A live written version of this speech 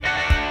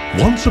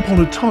Once upon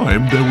a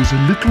time, there was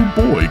a little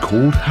boy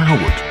called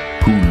Howard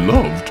who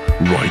loved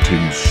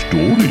writing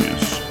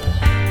stories.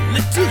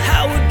 Little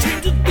Howard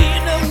dreamed of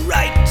being a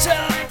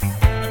writer,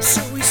 and so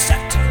he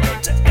sat and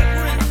wrote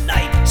every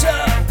night.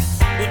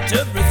 But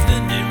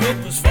everything he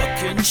wrote was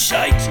fucking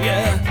shite,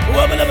 yeah.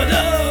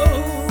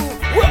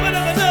 Wubba-dubba-doo,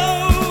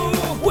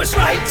 wubba-dubba-doo. Worst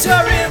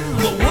writer in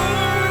the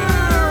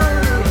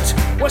world,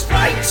 worst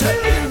writer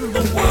in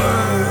the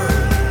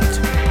world,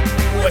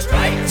 worst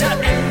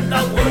writer in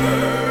the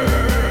world,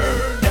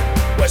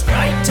 worst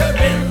writer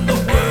in the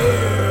world.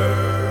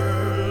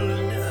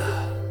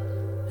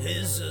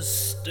 He's a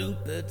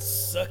stupid,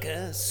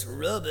 suck-ass,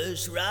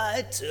 rubbish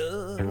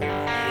writer.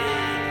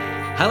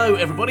 Hello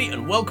everybody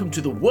and welcome to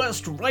the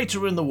worst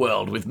writer in the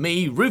world with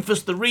me,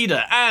 Rufus the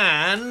Reader,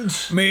 and...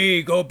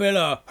 Me,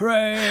 Gorbilla,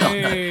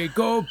 hooray!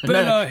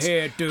 Gorbilla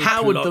here, do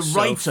Howard the plot so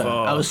Writer.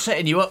 far. I was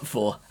setting you up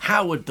for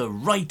Howard the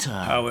Writer.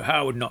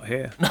 Howard not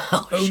here.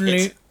 Oh,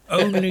 shit.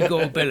 Only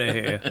Gorbilla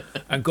here.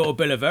 And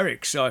Gorbilla very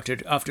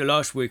excited after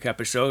last week's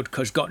episode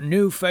because got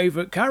new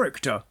favourite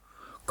character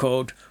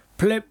called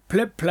Plip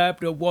Plip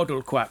Plab the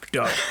Waddle Quack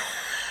Duck.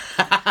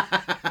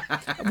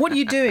 What are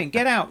you doing?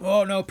 Get out.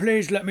 Oh no,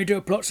 please let me do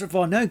a plot so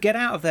far. No, get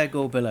out of there,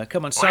 Gorbilla.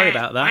 Come on, sorry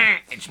about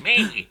that. It's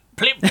me,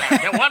 Plip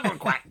Plap the Waddle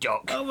Quack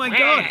Duck. Oh my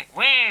God.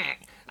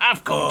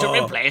 I've come to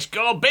replace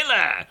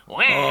Gorbilla.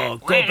 Oh,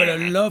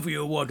 Gorbilla love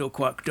you, Waddle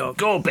Quack Duck.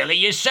 Gorbilla,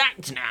 you're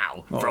sacked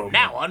now. From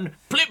now on,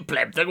 Plip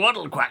Plip the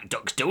Waddle Quack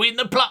Duck's doing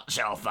the plot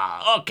so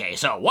far. Okay,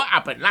 so what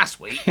happened last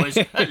week was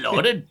a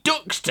load of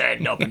ducks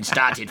turned up and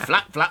started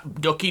flap, flap,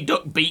 ducky,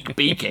 duck, beak,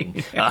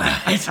 beaking.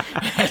 Alright,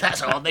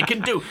 that's all they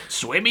can do.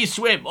 Swimmy,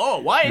 swim. Oh,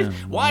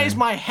 why is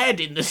my head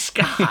in the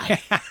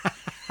sky?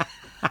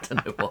 I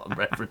don't know what I'm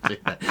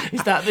referencing there.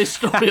 Is that this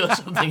story or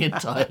something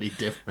entirely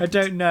different? I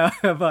don't know,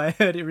 but I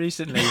heard it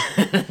recently.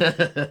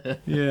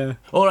 Yeah.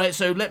 All right,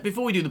 so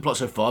before we do the plot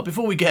so far,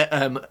 before we get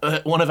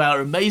one of our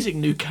amazing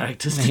new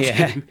characters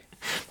to do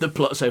the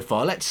plot so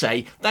far, let's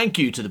say thank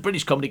you to the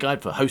British Comedy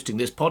Guide for hosting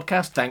this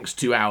podcast. Thanks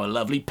to our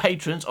lovely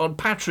patrons on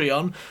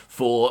Patreon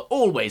for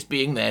always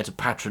being there to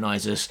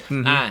patronise us.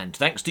 Mm-hmm. And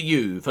thanks to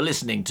you for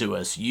listening to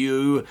us.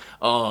 You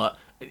are...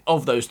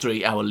 of those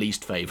three, our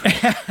least favourite.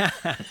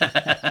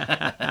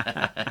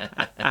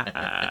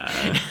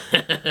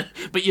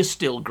 But you're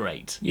still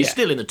great. You're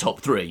still in the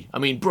top three. I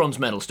mean, bronze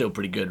medal's still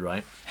pretty good,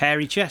 right?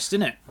 Hairy chest,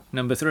 isn't it?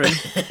 Number 3.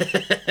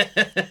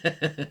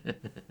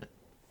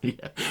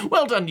 Yeah.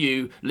 Well done,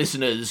 you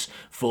listeners,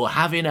 for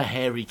having a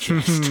hairy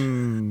chest.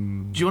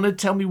 Do you want to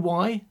tell me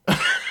why?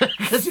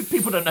 Because if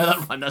people don't know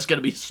that rhyme, that's going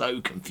to be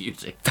so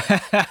confusing.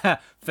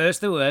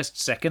 First the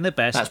worst, second the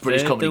best. That's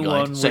British Comedy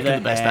Guide.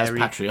 Second the best, hairy...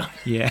 that's Patreon.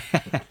 Yeah.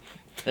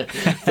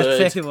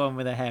 Third the one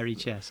with a hairy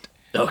chest.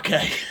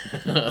 Okay.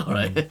 All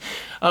right.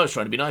 I was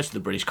trying to be nice to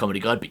the British Comedy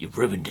Guide, but you've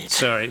ruined it.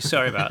 Sorry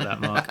about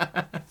that,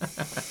 Mark.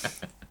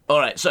 All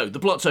right, so the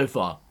plot so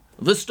far.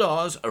 The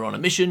stars are on a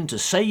mission to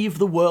save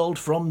the world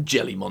from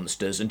jelly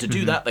monsters, and to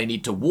do that they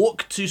need to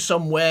walk to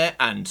somewhere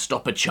and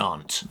stop a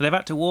chant. They've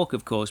had to walk,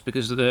 of course,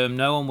 because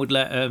no one would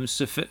let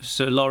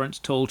Sir Lawrence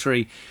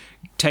Talltree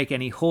take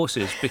any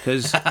horses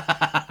because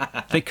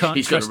they can't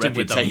He's got a trust him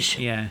with them.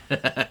 reputation. Yeah.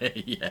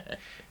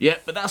 Yeah,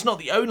 but that's not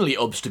the only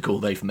obstacle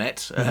they've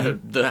met.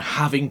 The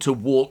having to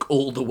walk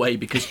all the way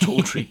because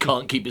Talltree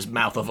can't keep his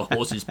mouth off a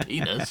horse's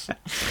penis.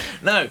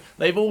 No,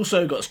 they've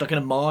also got stuck in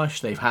a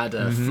marsh, they've had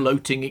a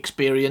floating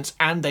experience,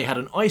 and they had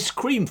an ice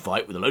cream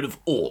fight with a load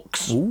of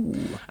orcs.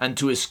 Ooh. And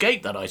to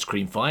escape that ice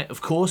cream fight,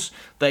 of course,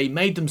 they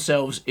made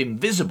themselves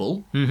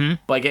invisible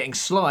by getting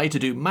Sly to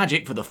do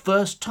magic for the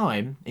first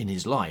time in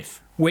his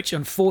life. Which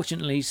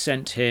unfortunately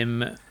sent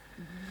him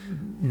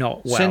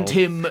not well. Sent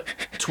him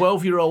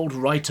 12-year-old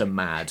writer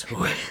mad.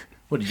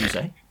 What did you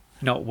say?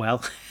 Not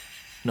well.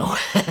 No.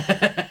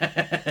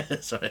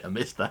 Sorry, I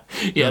missed that.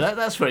 Yeah,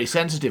 that's very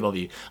sensitive of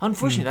you.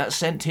 Unfortunately,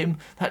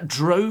 that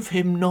drove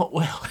him not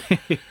well.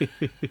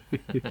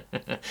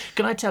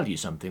 Can I tell you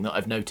something that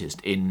I've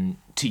noticed in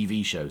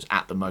TV shows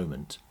at the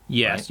moment?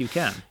 Yes, right? you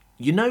can.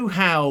 You know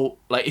how,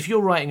 like, if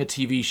you're writing a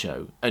TV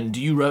show and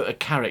you wrote a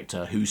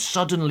character who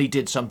suddenly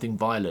did something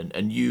violent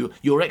and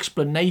your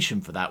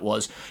explanation for that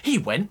was, he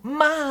went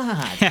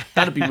mad.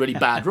 That'd be really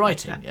bad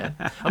writing, yeah?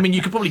 I mean,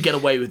 you could probably get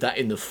away with that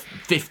in the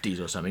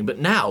 50s or something, but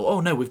now,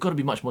 oh no, we've got to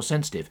be much more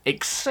sensitive.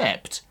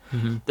 Except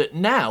that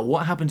now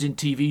what happens in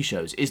TV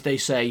shows is they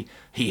say,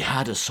 he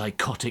had a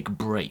psychotic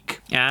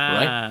break.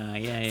 Right?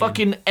 Yeah.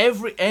 Fucking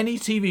any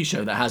TV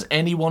show that has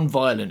anyone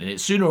violent in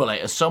it, sooner or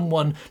later,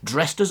 someone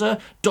dressed as a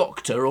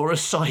doctor or a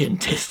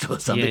scientist or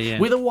something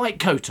with a white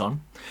coat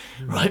on,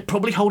 right,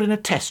 probably holding a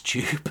test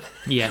tube,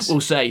 will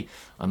say,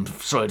 I'm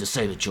sorry to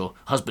say that your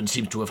husband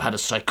seems to have had a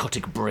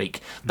psychotic break.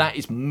 That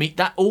is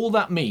that all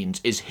that means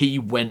is he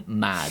went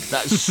mad.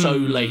 That is so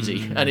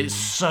lazy and it's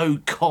so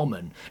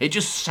common. It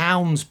just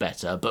sounds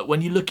better, but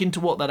when you look into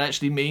what that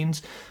actually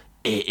means,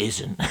 it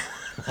isn't.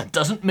 That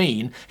doesn't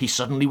mean he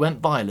suddenly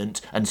went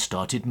violent and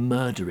started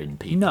murdering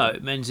people. No,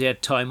 it means he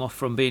had time off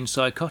from being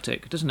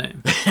psychotic, doesn't it?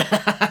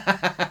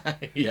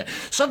 Yeah.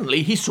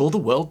 Suddenly he saw the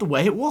world the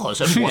way it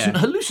was and wasn't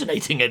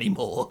hallucinating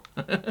anymore.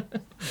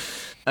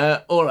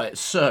 All right,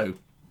 so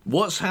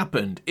what's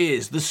happened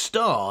is the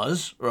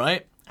stars,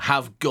 right,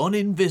 have gone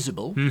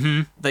invisible.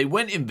 Mm-hmm. They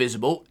went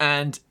invisible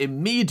and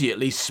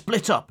immediately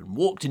split up and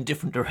walked in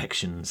different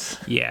directions.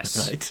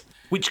 Yes. Right?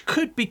 Which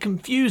could be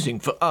confusing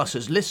for us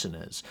as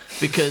listeners,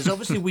 because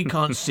obviously we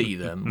can't see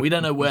them. We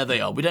don't know where they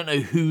are. We don't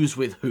know who's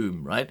with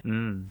whom, right?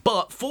 Mm.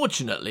 But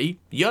fortunately,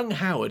 young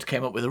Howard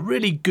came up with a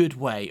really good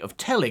way of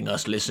telling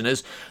us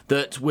listeners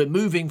that we're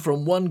moving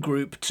from one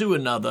group to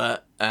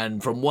another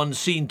and from one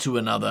scene to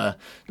another.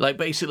 Like,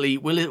 basically,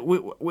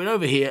 we're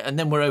over here and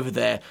then we're over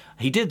there.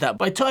 He did that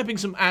by typing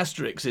some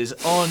asterisks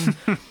on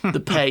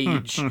the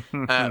page.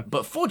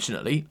 But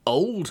fortunately,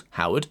 old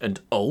Howard and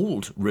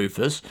old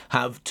Rufus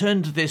have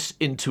turned this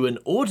into an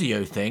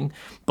audio thing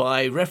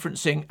by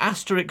referencing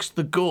Asterix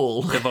the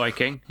Gaul. The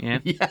Viking, yeah.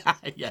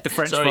 yeah. The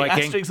French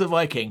Viking. Asterix the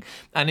Viking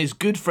and his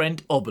good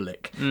friend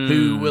Obelix,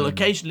 who will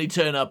occasionally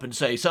turn up and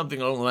say something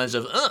along the lines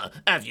of,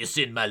 have you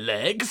seen my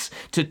legs?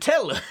 To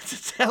tell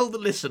the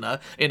listener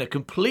in a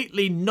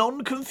completely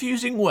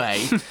non-confusing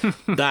way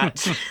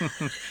that,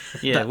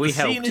 yeah, we the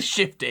helped. scene is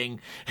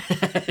shifting.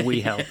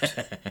 We helped.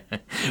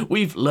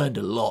 We've learned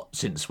a lot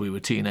since we were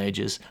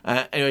teenagers.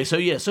 Anyway, so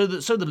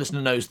the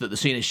listener knows that the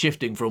scene is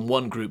shifting from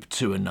one group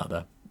to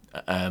another.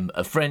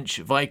 A French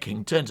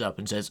Viking turns up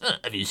and says,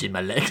 have you seen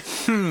my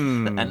legs?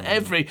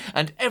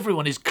 and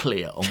everyone is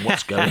clear on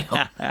what's going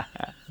on.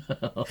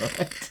 All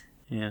right.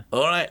 Yeah.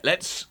 All right,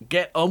 let's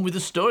get on with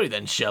the story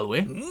then, shall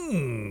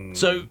we?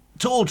 So,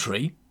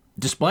 Talltree,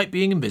 despite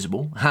being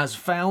invisible, has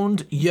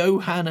found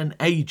Johann and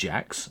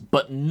Ajax,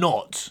 but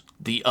not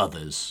the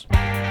others.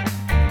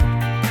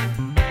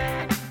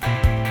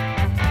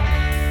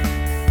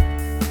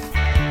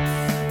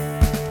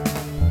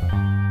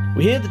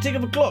 We hear the tick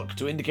of a clock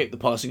to indicate the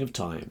passing of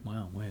time.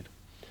 Wow, weird.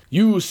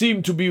 You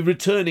seem to be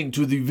returning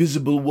to the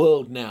visible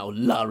world now,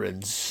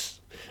 Lawrence.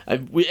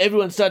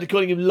 Everyone started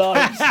calling him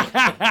Lawrence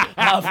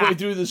halfway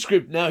through the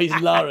script. Now he's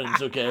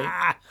Lawrence, okay?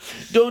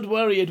 Don't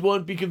worry, it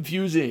won't be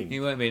confusing. He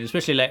won't be,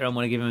 especially later on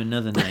when I give him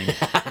another name.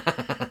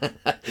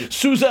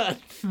 Susan!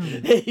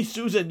 Hey,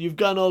 Susan, you've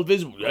gone all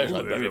visible.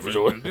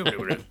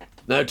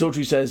 Now,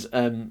 Talltree says,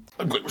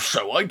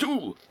 So I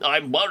do.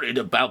 I'm worried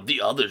about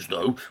the others,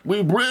 though.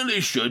 We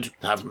really should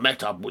have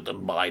met up with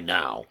them by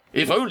now.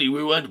 If only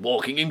we weren't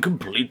walking in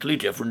completely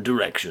different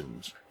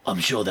directions. I'm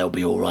sure they'll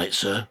be all right,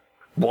 sir.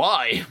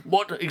 Why?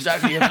 What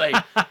exactly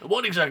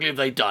have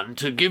they done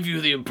to give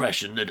you the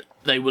impression that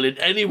they will in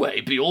any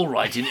way be all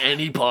right in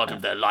any part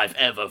of their life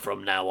ever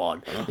from now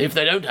on, if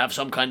they don't have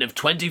some kind of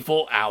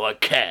 24-hour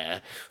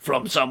care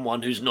from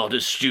someone who's not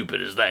as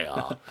stupid as they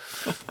are?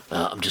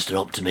 I'm just an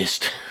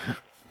optimist.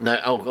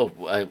 No,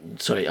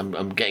 sorry,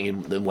 I'm getting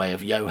in the way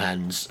of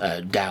Johann's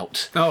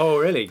doubt. Oh,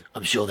 really?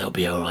 I'm sure they'll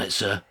be all right,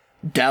 sir.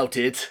 Doubt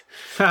it.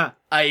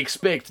 I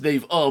expect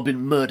they've all been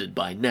murdered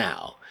by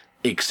now.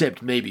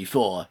 Except maybe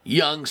for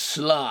young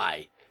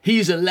Sly.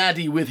 He's a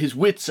laddie with his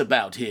wits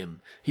about him.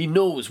 He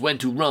knows when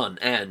to run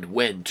and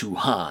when to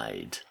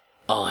hide.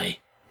 I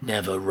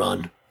never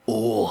run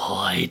or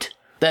hide.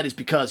 That is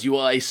because you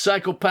are a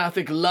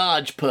psychopathic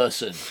large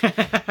person.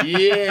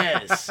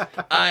 Yes,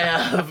 I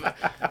have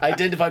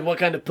identified what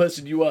kind of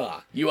person you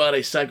are. You are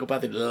a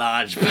psychopathic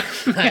large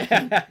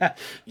person.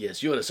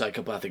 Yes, you are a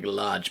psychopathic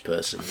large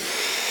person.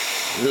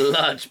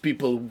 Large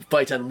people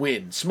fight and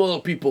win.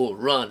 Small people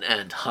run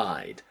and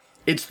hide.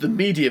 It's the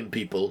medium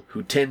people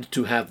who tend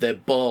to have their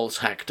balls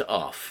hacked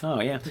off.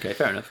 Oh, yeah. Okay,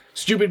 fair enough.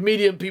 Stupid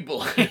medium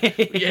people.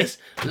 Yes,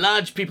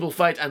 large people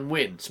fight and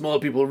win. Small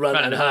people run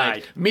and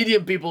hide.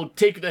 Medium people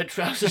take their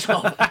trousers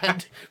off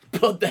and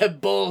put their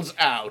balls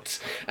out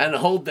and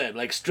hold them,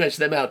 like stretch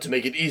them out to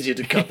make it easier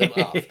to cut them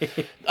off.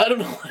 I don't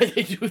know why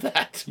they do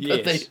that,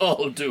 but they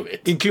all do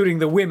it. Including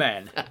the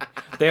women.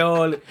 They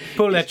all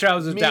pull their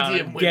trousers down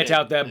and get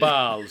out their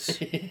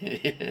balls.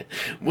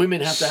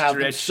 Women have to have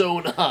them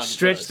sewn on.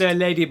 Stretch first. their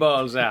lady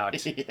balls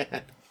out.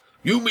 Yeah.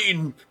 You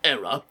mean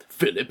Era,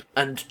 Philip,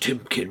 and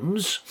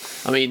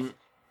Timkins? I mean,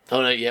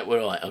 oh no, yeah, we're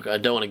all right. Okay, I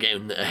don't want to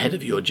get ahead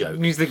of your joke.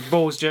 Is the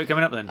balls joke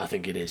coming up then? I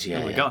think it is, yeah.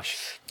 Oh my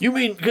gosh. You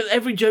mean, because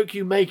every joke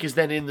you make is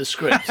then in the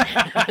script.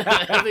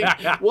 I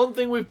think one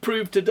thing we've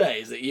proved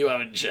today is that you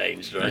haven't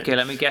changed, right? Okay,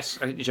 let me guess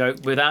a joke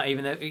without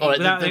even... All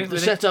right, the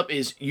setup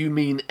is, you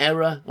mean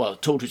Era... Well,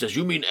 Talltree says,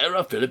 you mean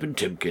Era, Philip, and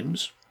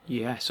Timkins?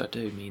 Yes, I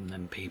do mean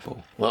them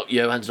people. Well,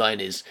 Johann's line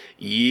is,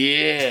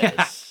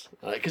 yes.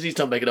 Because he's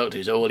Tom Baker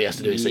Doctor, so all he has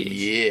to do is say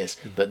yes.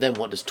 But then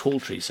what does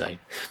Talltree say?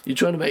 You're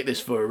trying to make this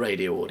for a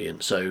radio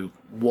audience, so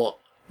what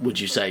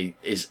would you say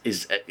is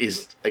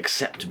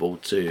acceptable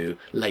to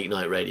late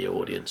night radio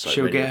audience? Like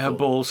She'll radio get her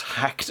balls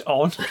hacked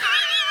on.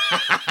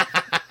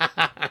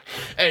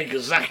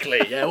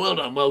 Exactly. Yeah, well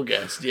done, well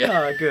guessed.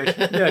 Yeah. Oh, good.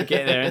 You'll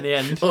get there in the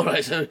end. All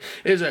right, so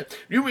here's a...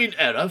 You mean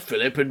Era,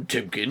 Philip, and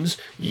Timkins?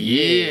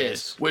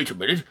 Yes. Wait a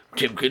minute.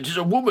 Timkins is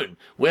a woman.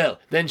 Well,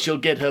 then she'll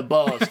get her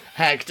balls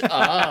hacked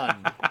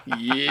on.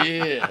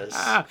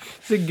 Yes.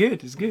 It's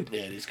good. It's good.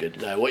 Yeah, it is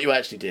good. No, what you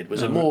actually did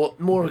was a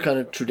more kind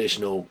of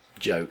traditional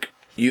joke.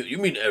 You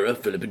mean Era,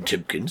 Philip, and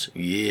Timkins?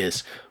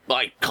 Yes.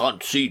 I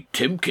can't see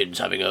Timkins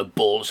having her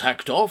balls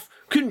hacked off.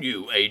 Can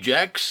you,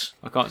 Ajax?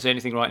 I can't see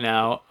anything right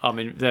now.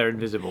 They're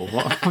invisible.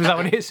 What was that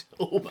what it is?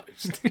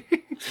 Almost.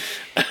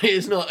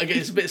 It's not. Again,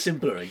 it's a bit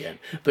simpler again.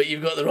 But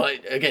you've got the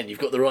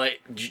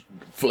right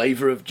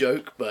flavour of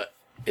joke, but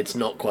it's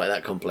not quite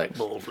that complex.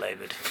 Ball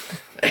flavoured.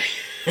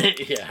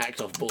 Yeah,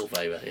 hacked off ball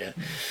flavour, yeah.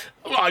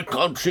 Well, I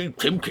can't see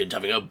Timkins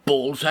having her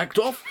balls hacked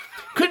off.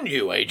 Can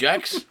you,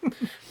 Ajax?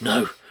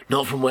 No,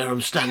 not from where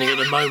I'm standing at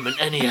the moment,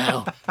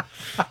 anyhow.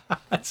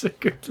 That's a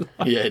good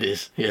line. Yeah, it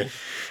is, yeah.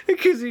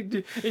 Because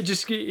it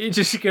just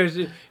goes.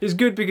 It's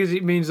good because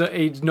it means that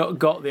he's not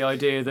got the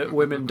idea that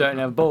women don't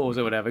have balls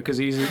or whatever. Because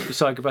he's a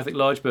psychopathic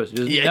large person,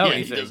 doesn't know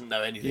anything. He doesn't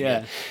know anything.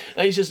 Yeah,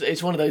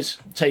 it's one of those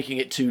taking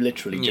it too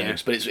literally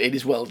jokes, but it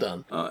is well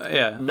done.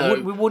 Yeah, No,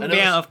 we wouldn't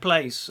be out of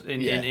place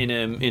in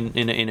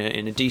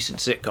a decent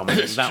sitcom.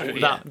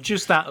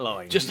 Just that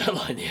line. Just that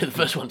line, yeah, the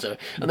first one. So,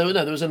 and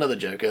there was another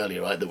joke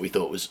earlier, right, that we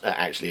thought was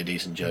actually a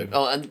decent joke.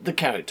 Oh, and the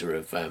character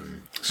of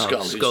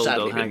Skull, who's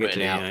sadly been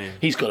written out. Yeah.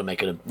 He's got to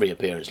make a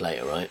reappearance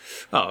later, right?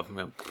 Oh,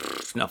 well,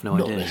 I've no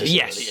idea.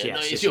 Yes, no,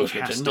 it's your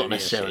script, not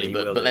necessarily,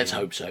 but let's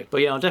hope so.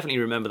 But yeah, I'll definitely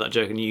remember that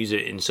joke and use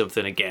it in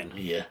something again.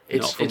 Yeah,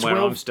 not from where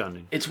I'm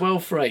standing. It's well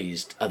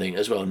phrased, I think,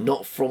 as well.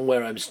 Not from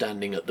where I'm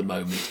standing at the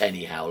moment,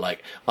 anyhow.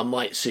 Like, I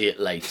might see it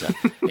later.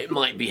 It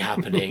might be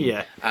happening.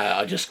 Yeah.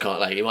 I just can't.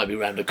 Like, it might be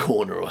round a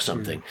corner or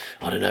something.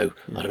 I don't know.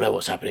 I don't know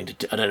what's happening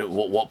I don't know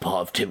what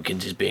part of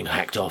Timkins is being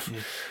hacked off. Yeah.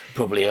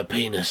 Probably her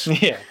penis.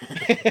 Yeah.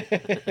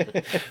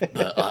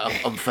 But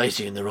I'm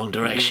facing in the wrong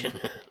direction.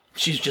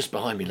 She's just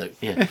behind me, look.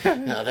 Yeah.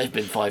 No, they've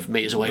been 5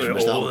 metres away from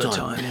us the whole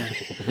time.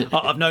 Yeah.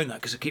 I've known that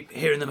because I keep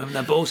hearing them having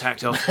their balls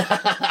hacked off.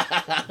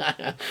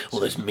 All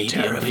those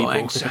medium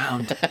terrifying people.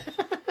 Sound.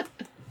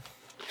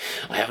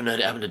 I haven't heard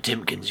it happen to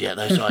Timkins yet,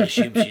 though, so I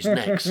assume she's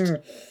next.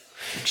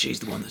 She's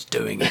the one that's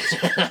doing it.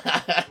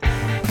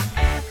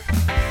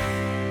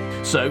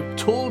 So,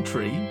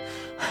 Talltree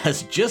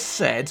has just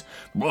said,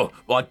 well,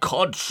 I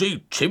can't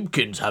see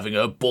Timkins having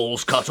her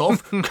balls cut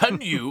off. Can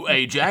you,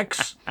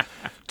 Ajax?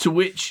 To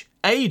which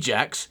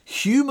Ajax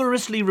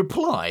humorously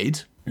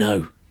replied,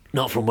 no,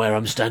 not from where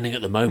I'm standing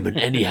at the moment,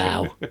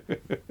 anyhow.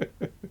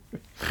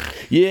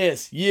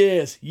 Yes.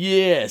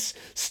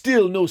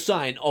 Still no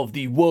sign of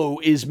the woe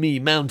is me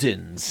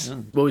mountains.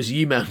 Woe is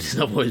ye mountains,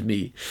 not woe is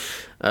me.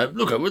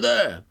 Look over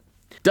there.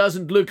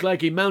 Doesn't look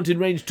like a mountain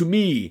range to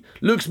me.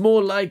 Looks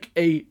more like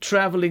a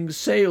travelling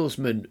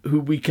salesman who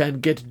we can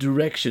get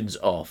directions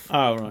off.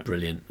 Oh, right.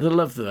 Brilliant. I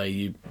love the way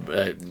you...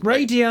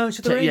 radio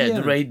to the radio.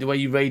 Yeah, the way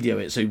you radio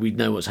it so we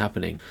know what's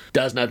happening.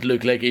 Does not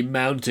look like a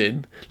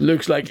mountain.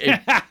 Looks like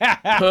a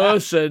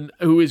person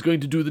who is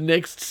going to do the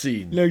next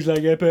scene. Looks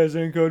like a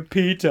person called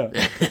Peter.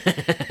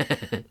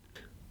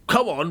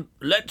 Come on,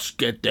 let's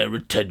get their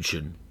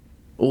attention.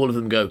 All of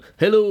them go,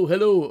 hello,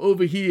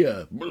 over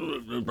here.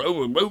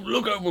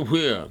 Look over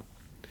here.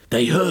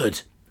 They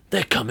heard.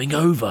 They're coming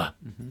over.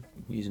 Mm-hmm.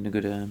 Using a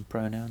good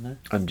pronoun there.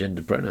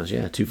 Ungendered pronouns,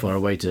 yeah. Too far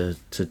away to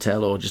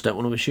tell or just don't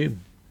want to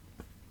assume.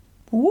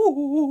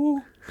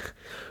 Ooh.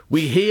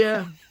 We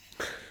hear...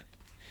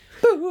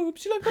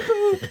 Boobs, you like my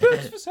boobs?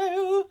 Boobs for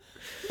sale.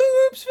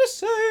 Boobs for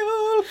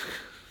sale.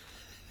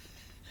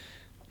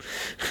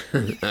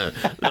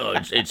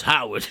 It's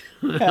Howard.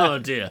 Oh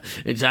dear,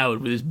 it's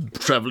Howard with his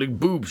travelling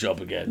boob shop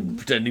again,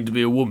 pretending to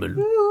be a woman.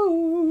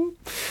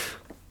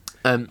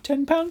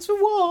 £10 for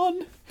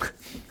one,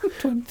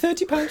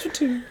 £30 for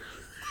two.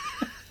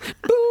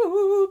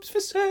 Boobs for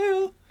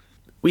sale.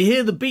 We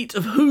hear the beat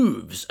of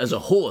hooves as a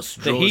horse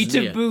draws near. The heat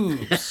near. of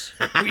boobs.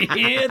 We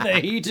hear the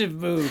heat of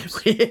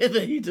boobs. We hear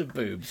the heat of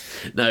boobs.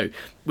 No,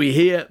 we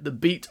hear the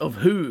beat of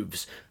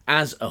hooves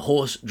as a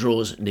horse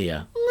draws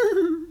near.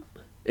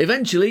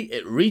 Eventually,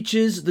 it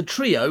reaches the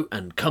trio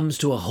and comes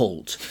to a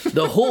halt.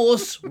 The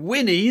horse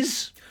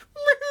whinnies.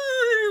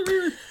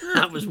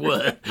 That was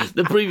worse.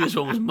 The previous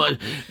one was much.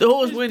 The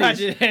horse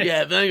whinnies.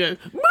 Yeah, then they go.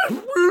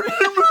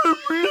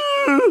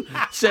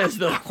 Says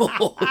the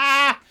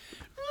horse.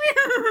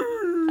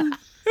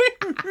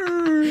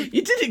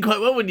 You did it quite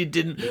well when you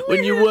didn't.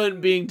 When you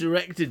weren't being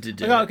directed to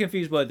do it. I got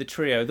confused by the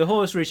trio. The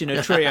horse reaching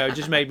a trio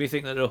just made me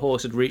think that the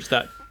horse had reached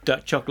that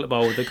chocolate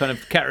bowl with the kind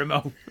of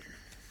caramel.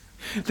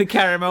 The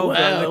caramel.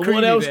 Well, the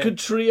what else bit. could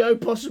trio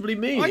possibly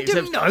mean? I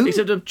don't know.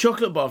 Except a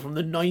chocolate bar from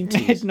the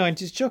 90s. It's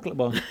 90s chocolate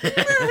bar.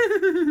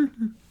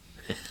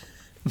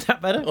 Is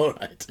that better? All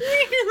right.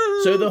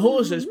 So the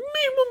horse says, me,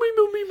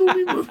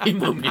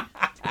 mummy.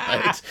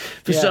 Right?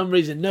 For some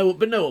reason,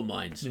 but no one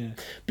minds. Yeah.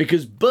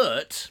 Because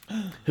Bert,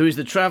 who is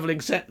the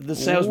travelling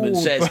salesman,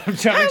 says,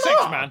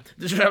 Sex-man.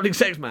 The travelling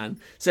sex man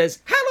says,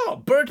 hello,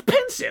 Bert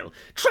Pencil,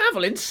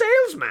 travelling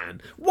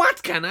salesman.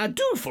 What can I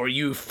do for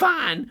you,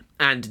 fine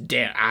and,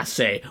 dare I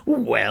say,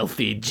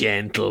 wealthy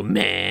gentleman?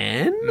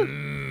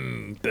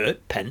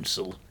 Bert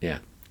Pencil. Yeah.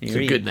 It's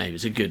a good name.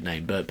 It's a good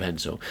name, Bert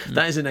Pencil.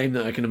 That is a name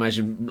that I can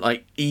imagine,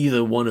 like,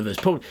 either one of us.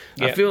 Probably,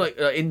 I feel like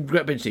in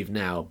Great Bench Thief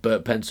now,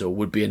 Bert Pencil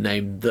would be a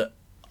name that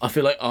I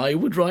feel like I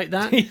would write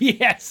that.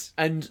 Yes.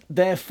 And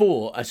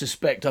therefore, I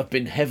suspect I've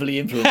been heavily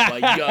influenced by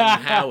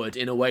young Howard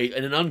in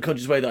an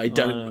unconscious way that I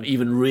don't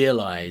even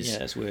realise. Yeah,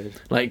 that's weird.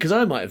 Like, because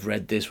I might have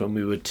read this when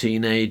we were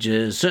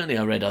teenagers. Certainly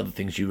I read other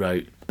things you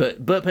wrote.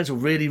 But Burt Pencil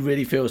really,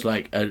 really feels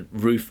like a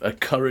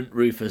current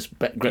Rufus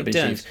Gret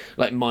Binchley,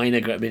 like minor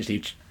Gret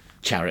Binchley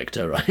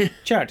character, right?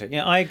 Character,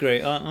 yeah, I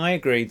agree. I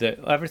agree that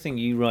everything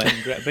you write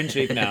in Gret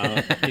Binchley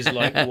now is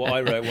like what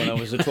I wrote when I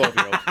was a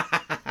 12-year-old.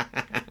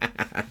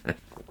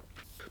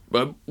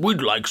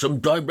 We'd like some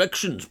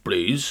directions,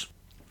 please.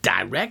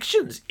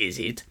 Directions, is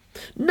it?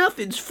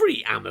 Nothing's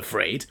free, I'm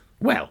afraid.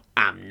 Well,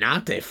 I'm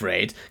not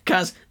afraid,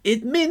 'cause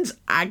it means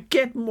I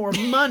get more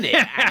money,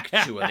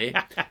 actually.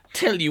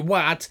 Tell you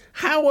what,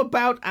 how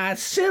about I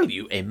sell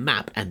you a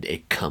map and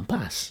a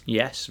compass?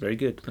 Yes, very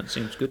good. That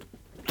seems good.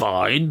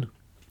 Fine.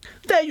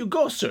 There you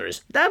go,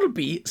 sirs. That'll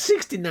be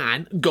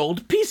 69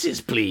 gold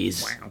pieces,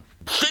 please. Wow.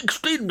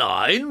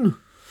 69?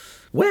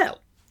 Well,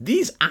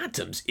 these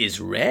items is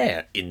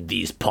rare in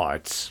these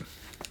parts.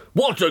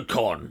 What a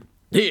con.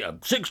 Here,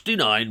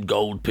 69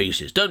 gold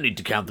pieces. Don't need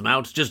to count them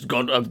out. Just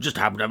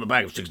happen to have a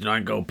bag of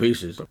 69 gold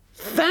pieces.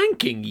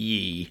 Thanking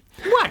ye.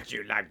 Would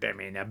you like them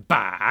in a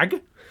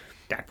bag?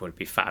 That would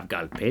be 5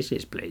 gold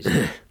pieces, please.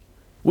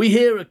 We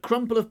hear a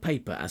crumple of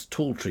paper as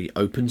Talltree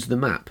opens the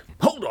map.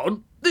 Hold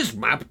on. This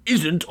map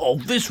isn't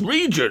of this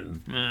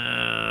region.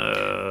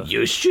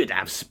 You should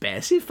have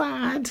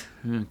specified.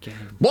 Okay.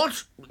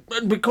 What?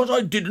 And because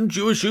I didn't,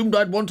 you assumed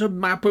I'd want a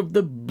map of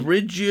the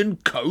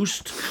Bridgian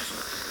coast?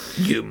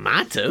 You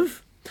might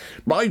have.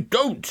 I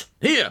don't.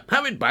 Here,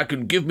 have it back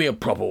and give me a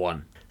proper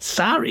one.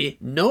 Sorry,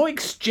 no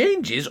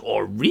exchanges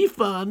or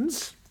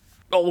refunds.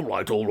 All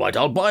right,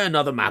 I'll buy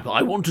another map.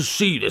 I want to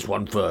see this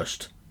one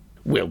first.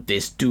 Will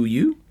this do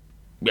you?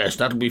 Yes,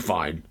 that'll be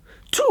fine.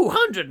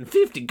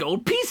 250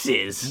 gold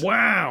pieces.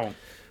 Wow.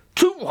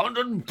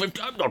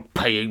 250? I'm not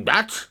paying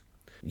that.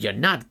 You're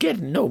not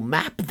getting no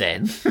map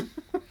then.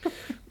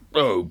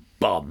 Oh,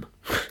 bum.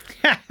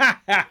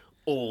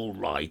 All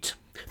right.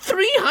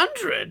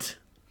 300.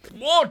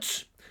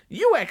 What?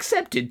 You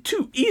accepted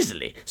too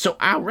easily, so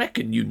I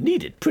reckon you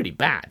need it pretty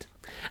bad.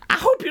 I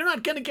hope you're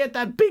not going to get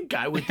that big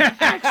guy with the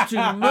axe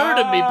to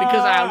murder me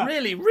because I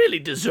really, really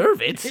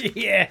deserve it.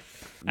 Yeah.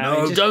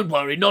 No, don't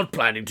worry, not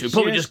planning to.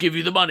 Probably just give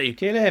you the money.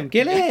 Kill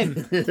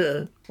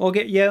him. Or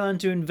get Johan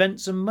to invent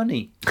some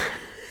money.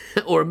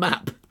 Or a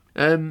map.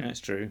 That's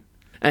true.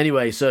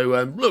 Anyway,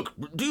 so, look,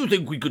 do you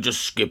think we could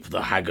just skip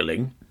the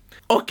haggling?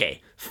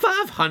 Okay,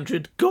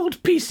 500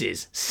 gold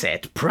pieces,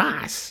 set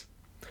price.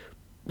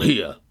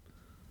 Here.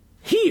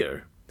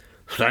 Here.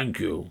 Thank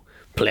you.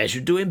 Pleasure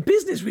doing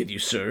business with you,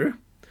 sir.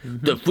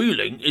 Mm-hmm. The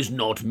feeling is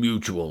not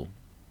mutual.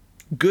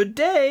 Good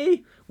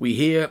day. We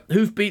hear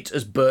hoofbeats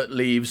as Bert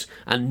leaves,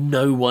 and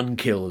no one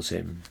kills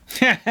him.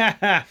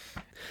 A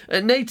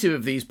native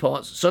of these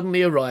parts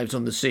suddenly arrives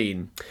on the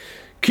scene.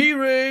 Key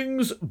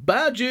rings,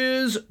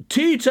 badges,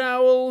 tea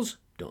towels, ...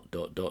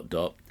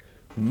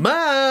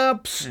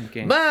 Maps!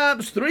 Okay.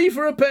 Maps, 3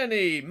 for a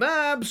penny!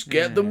 Maps,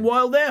 get them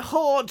while they're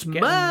hot!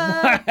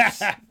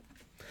 Maps!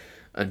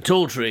 And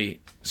Talltree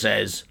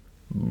says,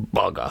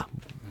 bugger.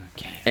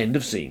 Okay. End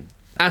of scene.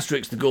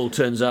 Asterix the Gaul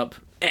turns up.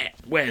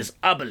 Where's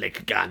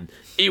Obelisk gone?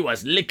 He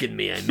was licking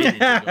me a minute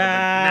ago, but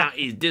now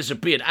he's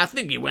disappeared. I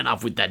think he went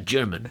off with that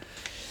German.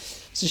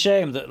 It's a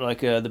shame that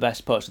the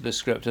best parts of the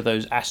script are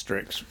those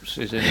asterisks,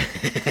 isn't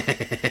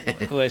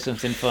it? Where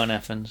something fun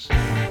happens.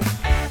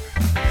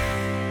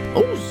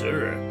 Oh,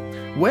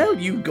 sir. Well,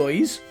 you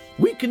guys,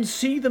 we can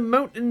see the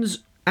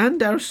mountains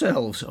and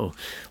ourselves. We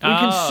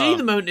can see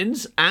the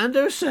mountains and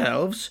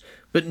ourselves,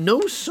 but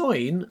no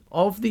sign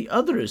of the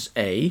others,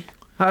 eh?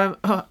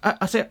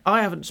 I say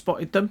I haven't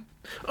spotted them.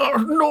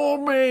 Nor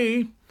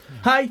me.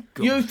 Hey,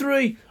 you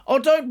three, I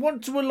don't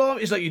want to alarm.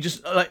 It's like you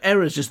just,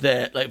 error's just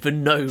there, for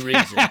no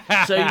reason.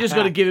 So you just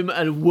got to give him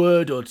a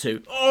word or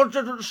two. I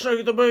didn't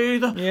see them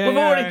either.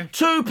 Yeah.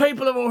 2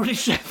 people have already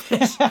said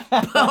this,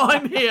 but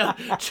I'm here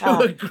to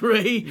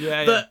agree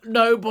that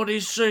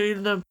nobody's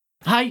seen them.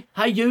 Hey,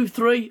 you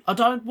three, I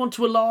don't want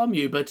to alarm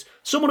you, but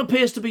someone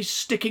appears to be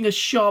sticking a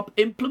sharp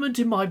implement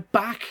in my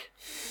back.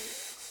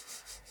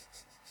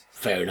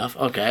 Fair enough.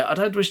 Okay, I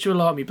don't wish to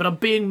alarm you, but I'm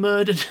being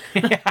murdered.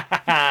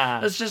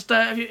 It's just,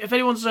 if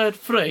anyone's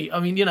free, I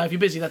mean, if you're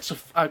busy, that's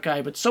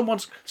okay, but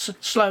someone's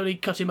slowly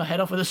cutting my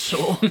head off with a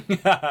saw.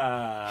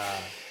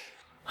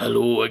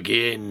 Hello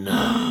again.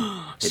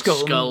 It's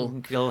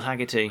Skull. Skull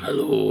Haggerty.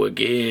 Hello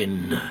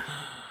again.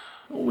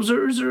 Oh,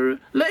 Zer,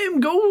 let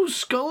him go,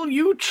 Skull,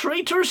 you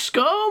traitor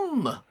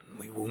scum!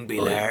 We won't be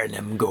letting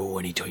him go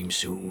anytime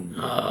soon.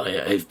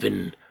 I've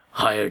been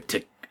hired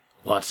to...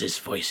 What's his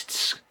voice?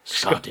 It's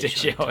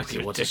Scottish.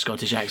 What's a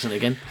Scottish accent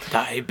again?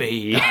 That'd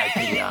be...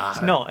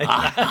 It's not.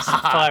 It's a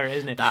pirate,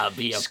 isn't it? That'd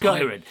be a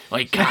pirate.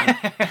 I can't.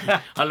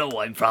 Hello,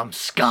 I'm from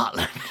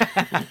Scotland.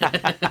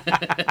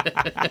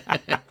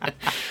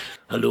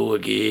 Hello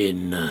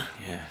again.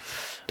 Yeah.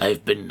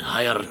 I've been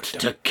hired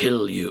to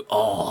kill you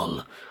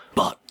all,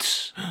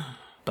 but...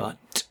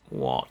 But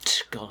what,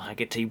 Skull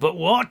Haggerty? But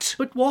what?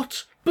 But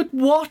what? But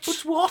what?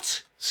 But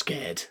what?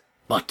 Scared.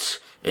 But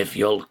if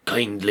you'll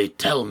kindly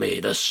tell me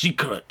the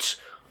secret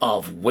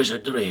of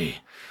wizardry,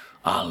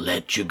 I'll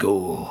let you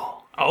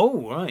go.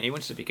 Oh, right. He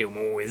wants to become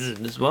a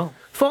wizard as well.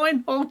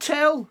 Fine, I'll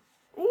tell.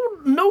 Oh,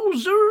 no,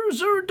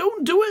 sir,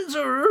 don't do it,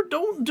 sir.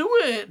 Don't do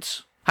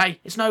it. Hey,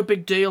 it's no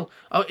big deal.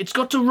 Oh, it's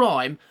got to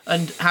rhyme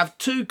and have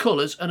 2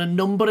 colours and a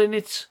number in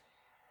it.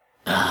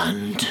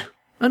 And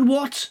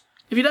what?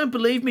 If you don't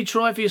believe me,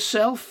 try for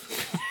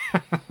yourself.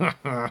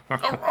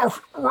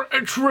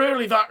 It's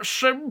really that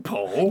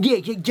simple. Yeah,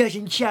 it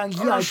doesn't sound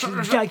like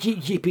it, does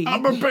it, Zippy?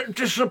 I'm a bit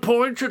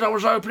disappointed. I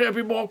was hoping it'd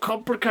be more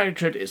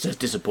complicated. It says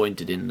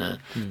disappointed in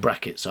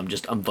brackets. I'm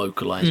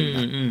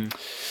vocalising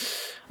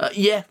that.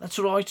 Yeah, that's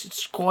right.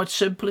 It's quite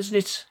simple, isn't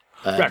it?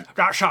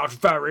 That sounds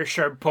very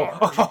simple.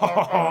 That's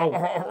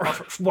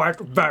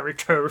very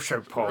too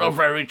simple. Oh,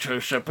 very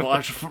too simple.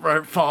 That's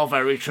far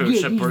very too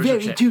simple, Yeah,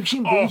 isn't very it? too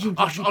simple, isn't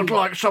it? I'd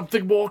like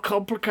something more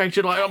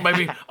complicated, like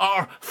maybe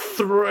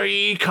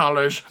 3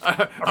 colours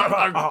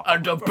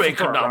and a big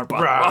number.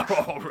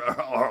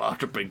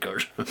 That's a big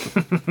good.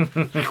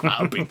 That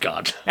would be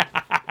good.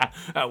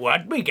 That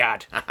would be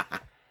good.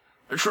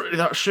 It's really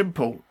that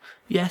simple.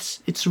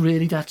 Yes, it's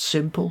really that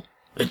simple.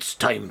 It's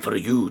time for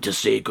you to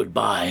say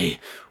goodbye.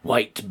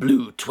 White,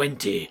 blue,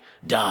 20.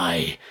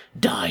 Die,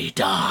 die,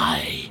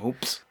 die.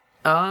 Oops.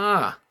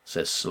 Ah,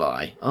 says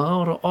Sly.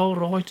 All right.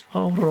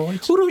 Well, I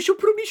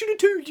probably should have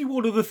told you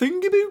one other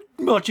thing about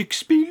magic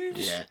spells.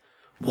 Yeah.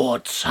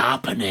 What's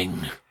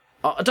happening?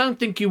 I don't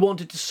think you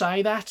wanted to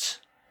say that.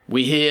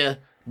 We hear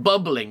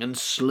bubbling and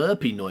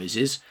slurpy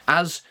noises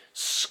as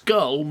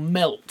Skull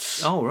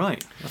melts. Oh,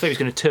 right. I thought he was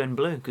going to turn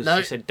blue because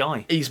he said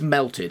die. He's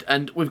melted,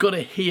 and we've got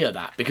to hear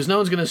that because no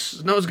one's going to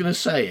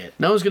say it.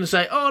 No one's going to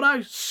say, "Oh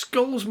no,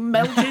 Skull's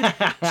melted."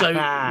 So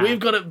we've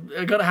got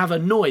to have a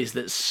noise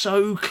that's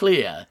so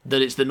clear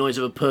that it's the noise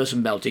of a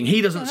person melting. He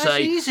doesn't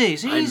say, easy.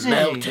 It's easy.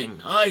 "I'm melting.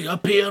 I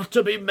appear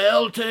to be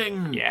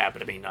melting." Yeah,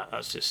 but I mean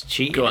that's just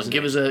cheating. Go on,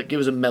 give us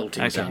a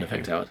melting sound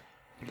effect, Howard.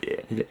 Melty.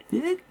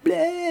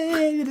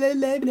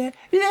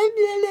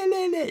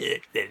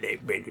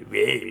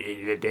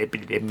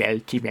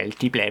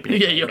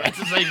 Yeah, you're right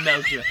to say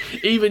melty.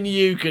 Even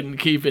you can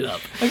keep it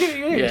up.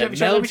 Okay, Yeah,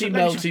 melty.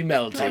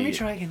 Let me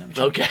try again.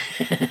 Okay.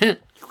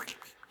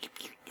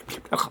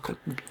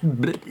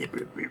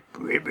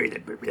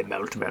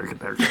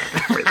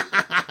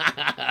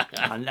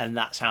 And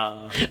that's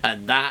how.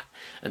 And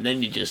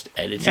then you just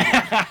edit it.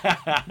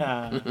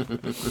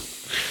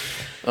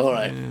 All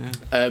right.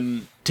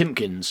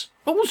 Timkins.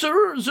 Oh,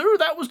 sir,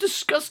 that was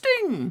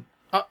disgusting.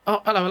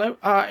 Hello.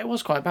 It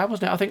was quite bad,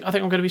 wasn't it? I think I'm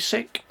going to be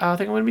sick.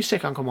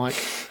 Uncle Mike.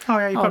 Oh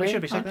yeah, you probably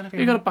should be sick then.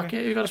 You got a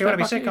bucket. You got a If you want to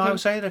be bucket, sick, I would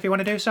say that if you want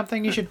to do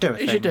something, you should do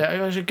it. You should do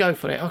it. You should go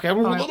for it. Okay.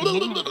 Oh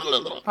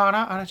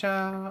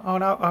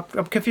no,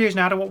 I'm confused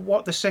now to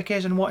what the sick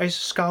is and what is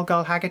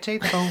Skullgull Haggerty.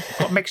 They've all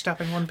got mixed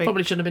up in one big.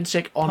 Probably shouldn't have been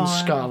sick on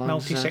Skull.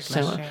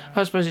 Multi-sickness. Yeah.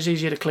 I suppose it's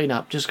easier to clean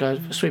up. Just go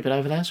sweep it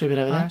over there. So,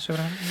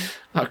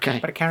 Okay.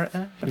 put a carrot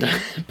there.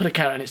 Put a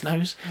carrot in its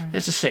nose.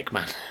 It's a sick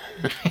man.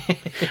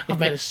 I've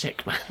made a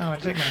sick man. Oh,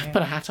 a sick man. Yeah.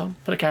 Put a hat on.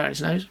 Put a carrot in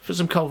its nose. Put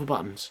some Culver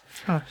buttons.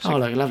 Oh, sick. Oh,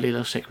 look, a lovely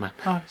little sick man.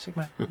 Oh, sick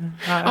man.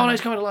 Oh no,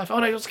 he's coming to life. Oh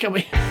no, he wants to kill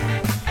me.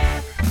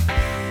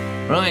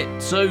 Right,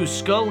 so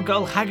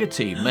Skullgull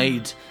Haggerty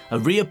made a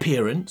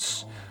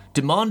reappearance,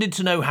 demanded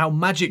to know how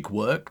magic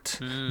worked,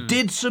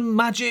 did some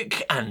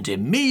magic, and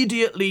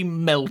immediately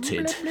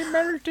melted.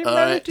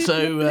 Alright,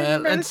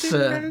 so let's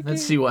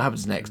see what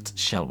happens next,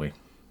 shall we?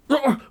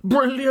 Oh,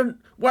 brilliant!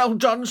 Well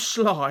done,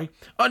 Sly.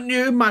 I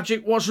knew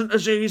magic wasn't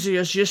as easy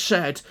as you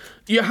said.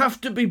 You have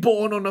to be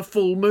born on a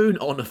full moon.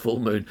 On a full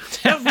moon.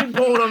 You have to be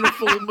born on a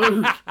full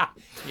moon.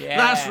 Yeah.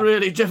 That's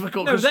really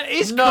difficult. No, that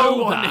is no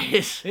called one that.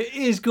 is. It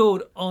is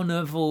called on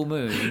a full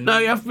moon. No,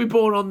 you have to be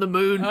born on the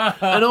moon.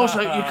 And also,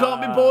 you can't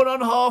be born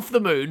on half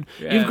the moon.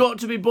 Yeah. You've got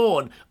to be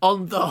born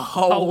on the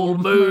whole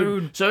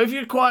moon. So if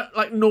you're quite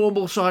like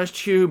normal-sized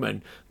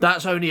human,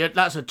 that's a tiny That's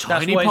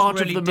why part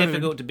it's really of the moon.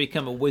 difficult to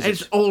become a wizard.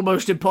 It's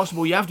almost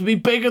impossible. You have to be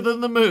bigger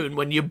than the moon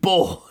when you're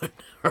born,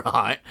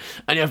 right?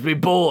 And you have to be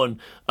born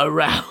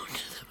around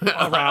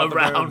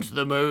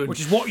the moon. Which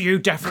is what you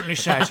definitely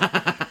said.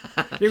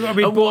 You've got to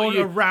be born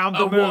around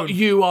the moon. What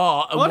you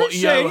are and I what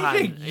didn't say Johan.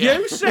 anything. Yeah.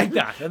 You said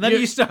that, and then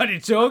you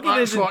started talking.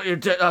 That's what you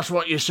did. That's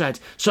what you said.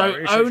 So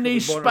you said only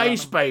you were born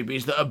space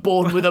babies that are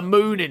born with a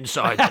moon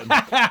inside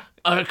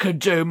them could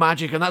do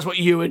magic, and that's what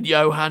you and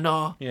Johan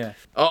are. Yeah.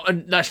 Oh,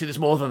 and actually, there's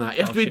more than that.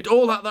 You have to be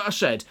all that I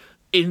said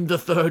in the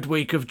 3rd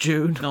week of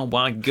June. Oh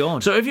my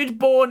god. So if you're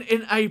born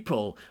in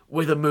April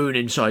with a moon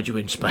inside you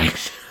in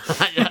space,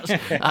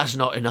 that's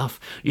not enough.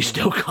 You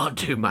still can't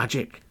do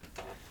magic.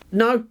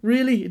 No,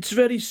 really, it's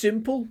very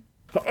simple.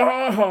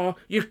 Ah,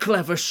 you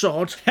clever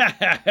sod.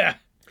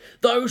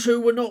 Those who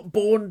were not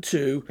born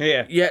to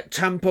yet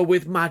tamper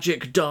with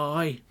magic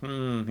die.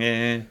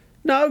 Yeah.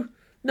 No,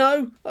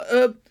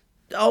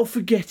 I'll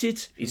forget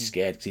it. He's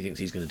scared because he thinks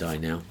he's going to die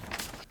now.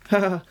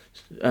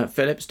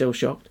 Philip, still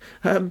shocked.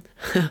 Well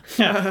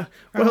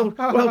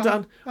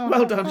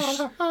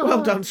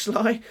done,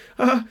 Sly.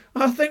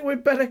 I think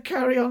we'd better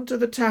carry on to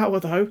the tower,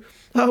 though.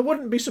 I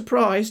wouldn't be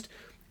surprised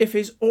if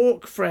his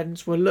orc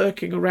friends were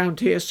lurking around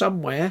here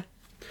somewhere.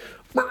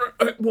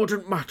 It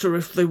wouldn't matter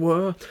if they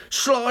were.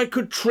 Sly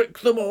could trick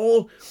them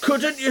all.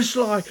 Couldn't you,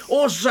 Sly?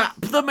 Or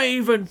zap them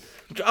even.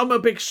 I'm a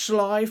big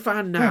Sly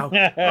fan now.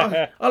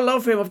 I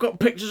love him. I've got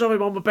pictures of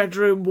him on my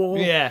bedroom wall.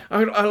 Yeah.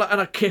 And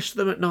I kiss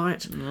them at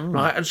night.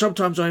 Right, and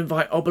sometimes I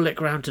invite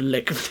Obelix round to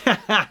lick them.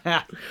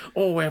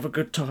 Oh, we have a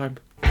good time.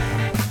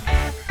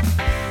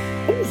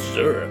 Oh,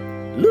 sir,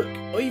 look,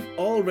 I've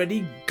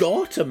already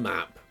got a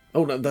map.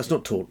 Oh, no, that's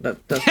not tall. That's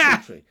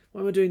Tiltree.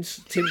 Why am I doing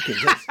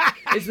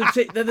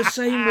Timkins? They're the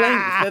same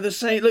length. They're the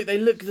same. Look, they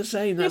look the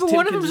same. That's but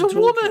one of them's a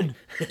woman.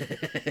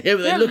 Yeah,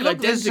 but they look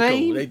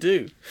identical. They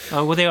do.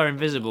 Oh, well, they are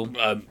invisible.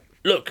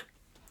 Look,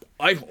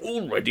 I've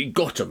already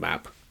got a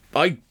map.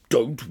 I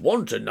don't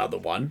want another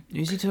one.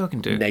 Who's he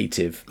talking to?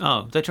 Native.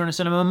 Oh, they're trying to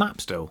send him a map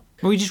still.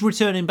 Are we just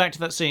returning back to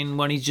that scene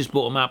when he's just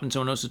bought a map and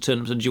someone else has turned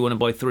up and said, do you want to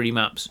buy 3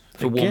 maps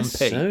for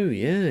 1p? So,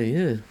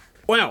 yeah.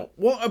 Well,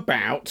 what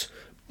about...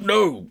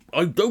 No,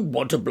 I don't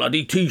want a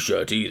bloody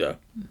T-shirt either.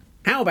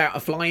 How about a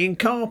flying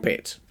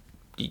carpet?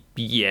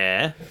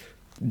 Yeah.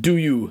 Do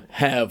you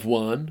have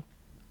one?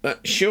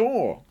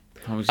 Sure.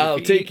 I'll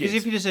take it. Because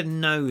if you just said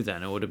no,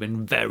 then I would have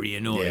been very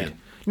annoyed. Yeah.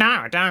 No,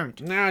 I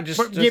don't. No, just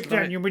Would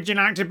you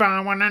like to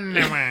buy one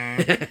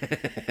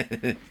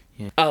anyway?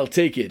 I'll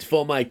take it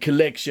for my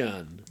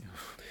collection.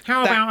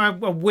 How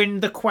about a win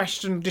the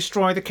quest and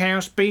destroy the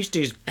Chaos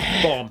Beasties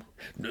bomb?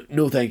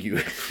 No, thank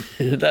you.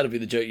 That'll be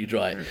the joke you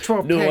try.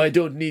 12p. No, I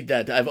don't need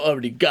that. I've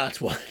already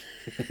got one.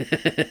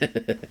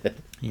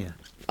 Yeah.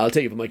 I'll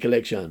take it for my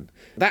collection.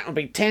 That'll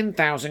be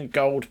 10,000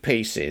 gold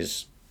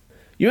pieces.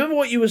 You remember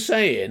what you were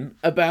saying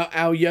about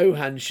how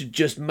Johan should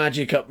just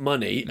magic up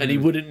money and he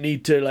wouldn't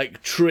need to,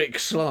 like, trick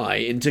Sly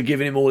into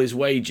giving him all his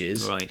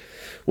wages? Right.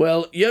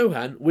 Well,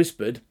 Johan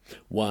whispered,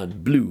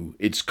 1 blue,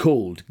 it's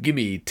cold,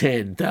 gimme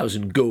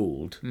 10,000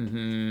 gold.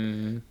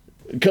 Mm-hmm.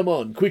 Come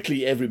on,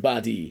 quickly,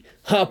 everybody.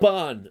 Hop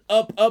on,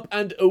 up,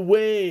 and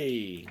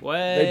away.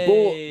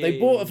 They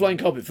bought a flying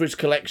carpet for his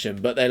collection,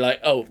 but they're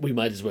like, oh, we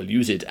might as well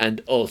use it,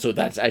 and also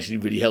that's actually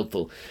really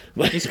helpful.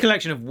 His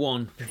collection of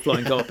 1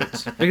 flying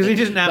carpets because he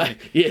doesn't have it.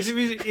 Yes.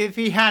 If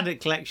he had a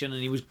collection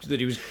and he was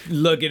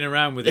lugging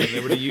around with it, they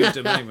would have used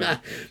him anyway.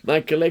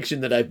 My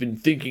collection that I've been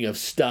thinking of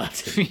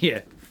starting.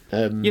 Yeah.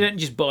 You don't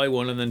just buy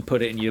one and then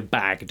put it in your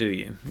bag, do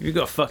you? You've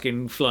got a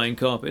fucking flying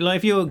carpet. Like,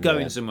 if you're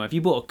going somewhere, if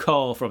you bought a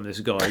car from this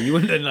guy, you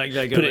wouldn't then, like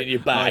put it in your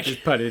bag. I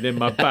just put it in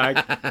my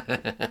bag.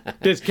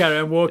 Just carry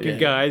on walking,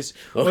 guys.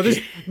 Okay. Well,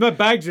 my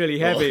bag's really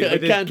heavy. I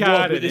can't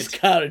walk with this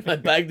car in my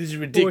bag. This is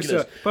ridiculous.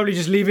 Also, probably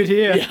just leave it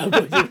here.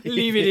 Yeah,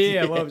 leave it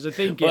here. What was I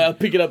thinking? Well, I'll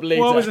pick it up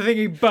later. What was I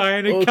thinking?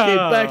 Buying a car. Okay,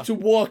 back to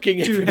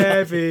walking. Too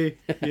heavy.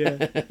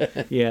 Yeah.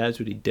 Yeah, that's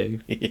what he'd do.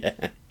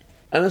 Yeah.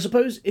 And I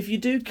suppose if you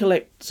do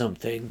collect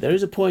something, there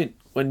is a point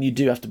when you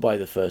do have to buy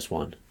the first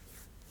one,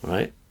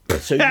 right?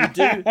 So you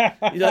do,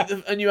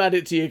 and you add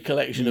it to your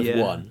collection of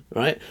 1,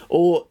 right?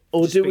 Or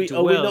do we?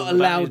 Are we not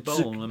allowed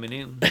to?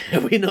 Are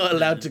we not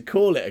allowed to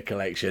call it a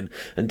collection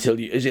until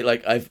you? Is it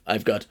like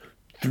I've got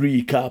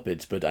 3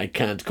 carpets, but I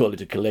can't call it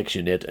a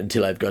collection yet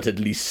until I've got at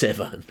least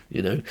 7?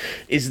 You know,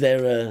 is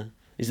there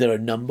a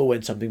number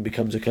when something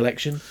becomes a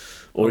collection,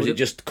 or is it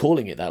just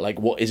calling it that? Like,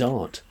 what is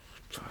art?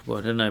 Well,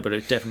 I don't know, but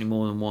it's definitely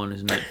more than 1,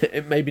 isn't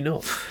it? Maybe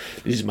not.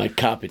 This is my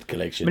carpet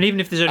collection. I mean, even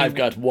if there's only I've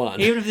got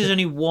 1. Even if there's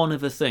only 1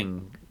 of a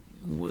thing,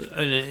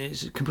 and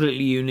it's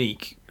completely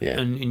unique,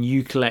 and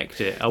you collect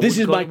it. This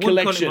is my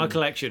collection. Call it my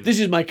collection. This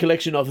is my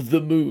collection of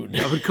the moon.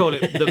 I would call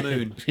it the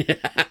moon.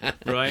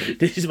 Right.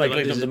 This is my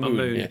collection of the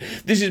moon. Yeah.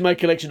 This is my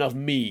collection of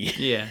me.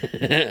 Yeah.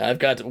 I've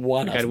got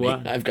 1 of me.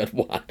 I've got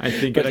 1. I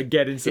think I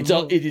get in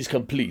some. It is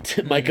complete.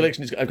 My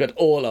collection is. I've got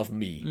all of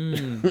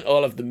me.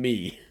 All of the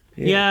me.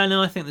 Yeah,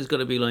 no, I think there's got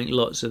to be like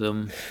lots of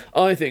them.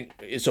 I think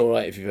it's all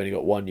right if you've only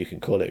got 1. You can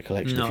call it a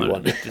collection if you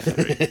want.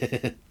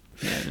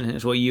 Yeah,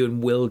 that's why you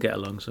and Will get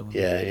along so well.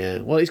 Yeah.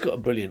 Well, he's got a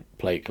brilliant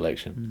plate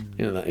collection.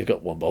 You know that he's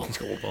got 1 bowl. He's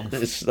got 1 bowl.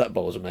 That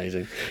bowl's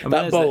amazing.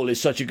 That bowl is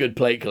such a good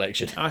plate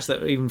collection. That's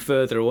that even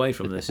further away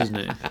from this, isn't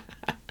it?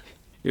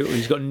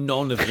 He's got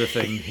none of the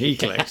thing he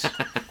collects,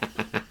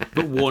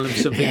 but 1 of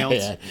something else.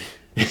 Yeah.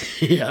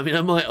 Yeah, I mean,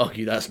 I might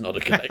argue that's not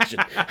a collection.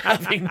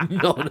 Having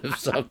none of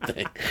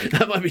something.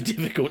 That might be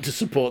difficult to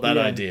support that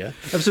idea.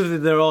 Absolutely,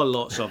 there are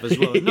lots of as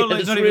well. It's not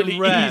really even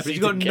rare. easy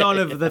He's got to none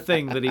get. of the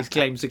thing that he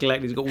claims to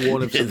collect. He's got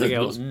 1 of something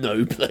else. I've got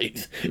no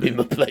plates in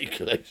my plate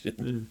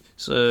collection.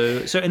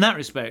 So in that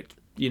respect,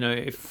 you know,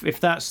 if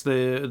that's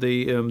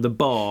the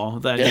bar,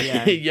 then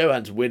yeah.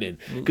 Johan's winning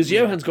because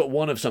Johan's got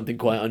 1 of something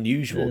quite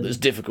unusual that's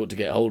difficult to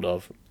get hold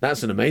of.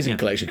 That's an amazing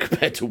collection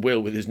compared to Will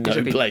with his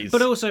no plates.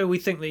 But also, we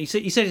think that he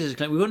said he's a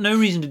collection. We've got no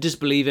reason to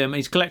disbelieve him.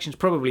 His collection's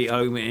probably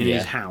home in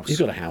his house. He's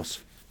got a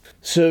house.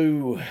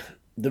 So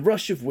the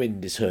rush of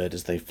wind is heard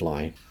as they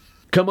fly.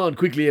 Come on,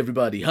 quickly,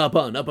 everybody! Hop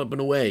on, up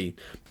and away.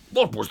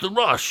 What was the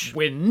rush?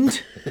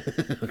 Wind.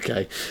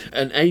 Okay.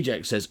 And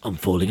Ajax says, I'm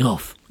falling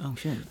off. Oh,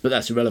 shit. But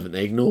that's irrelevant.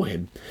 They ignore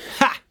him.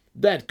 Ha!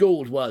 That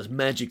gold was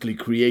magically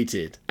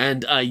created,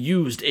 and I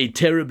used a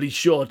terribly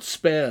short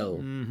spell.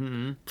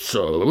 Mm-hmm.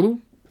 So?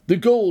 The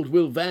gold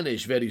will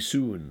vanish very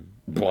soon.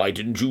 Why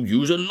didn't you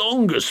use a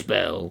longer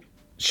spell?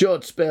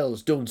 Short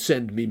spells don't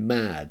send me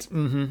mad.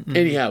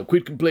 Anyhow,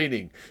 quit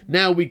complaining.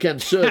 Now we can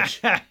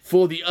search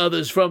for the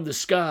others from the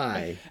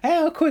sky.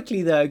 How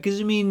quickly though?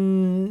 Because I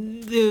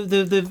mean,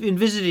 the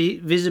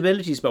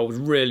invisibility spell was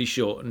really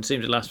short and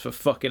seemed to last for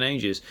fucking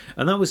ages,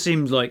 and that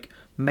seems like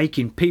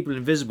making people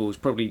invisible is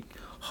probably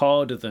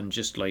harder than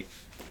just like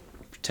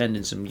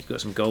pretending you've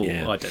got some gold.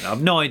 Yeah. I don't know.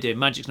 I've no idea.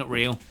 Magic's not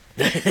real.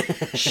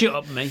 Shut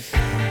up, me.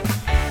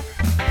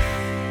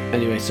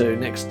 Anyway, so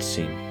next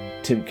scene.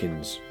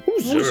 Timkins.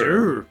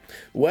 Sir.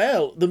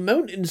 Well, the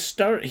mountains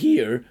start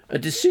here. A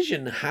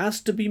decision has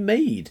to be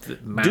made.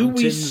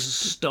 Mountains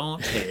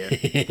start here.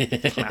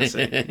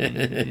 Classic.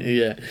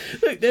 Yeah.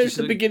 Look, there's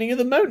the beginning of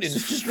the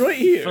mountains, just right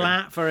here.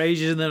 Flat for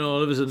ages, and then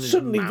all of a sudden,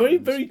 Suddenly, very,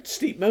 very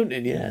steep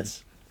mountain,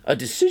 yes. A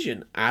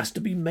decision has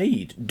to be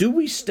made. Do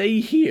we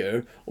stay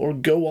here or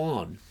go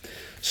on?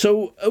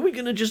 So, are we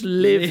going to just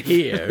live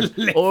here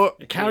or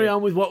carry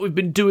on with what we've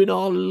been doing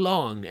all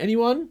along?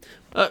 Anyone?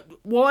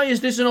 Why is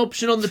this an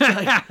option on the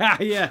table?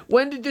 Yeah.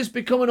 When did this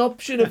become an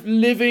option of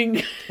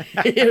living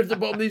here at the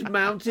bottom of these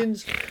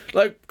mountains?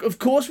 Like, of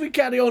course we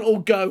carry on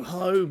or go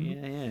home.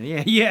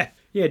 Yeah,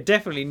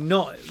 definitely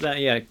not that.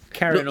 Yeah,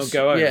 carry on or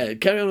go home. Yeah,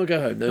 carry on or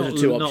go home. Those are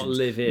two options. Not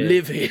live here.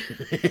 Live here.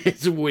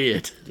 It's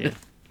weird. Yeah.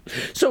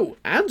 So,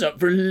 hands up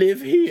for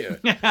live here.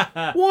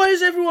 Why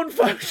is everyone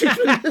voting?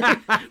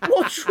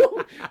 What's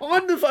wrong?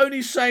 I'm the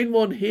only sane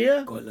one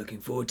here. Quite looking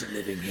forward to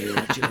living here,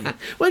 actually.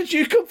 Where did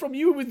you come from?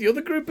 You were with the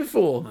other group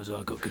before. As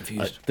I got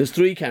confused. There's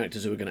three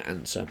characters who are going to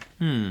answer.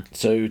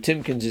 So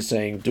Timkins is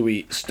saying, do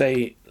we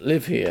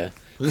live here?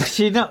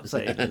 She's not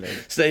saying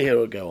live. Stay here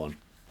or go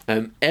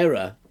on.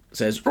 Era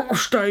says,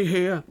 stay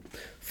here.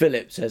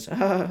 Philip says,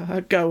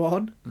 go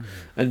on.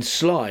 And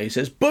Sly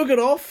says, bugger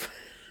off.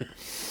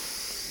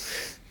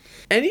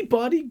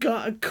 Anybody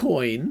got a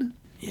coin?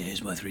 Yeah,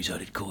 here's my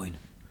three-sided coin.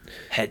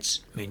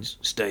 Heads means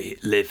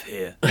live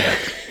here.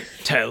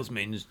 Tails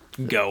means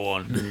go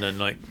on. And then,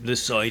 like, the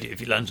side,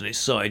 if it lands on its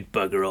side,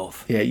 bugger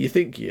off. Yeah, you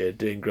think you're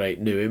doing great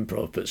new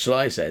improv, but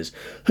Sly says,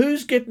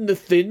 who's getting the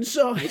thin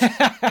side?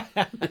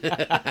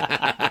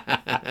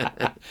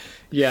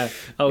 Yeah,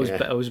 I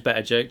was a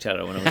better joke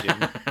teller when I was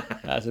young.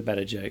 That's a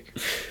better joke.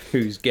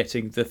 Who's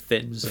getting the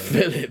thin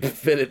side?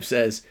 Philip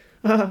says,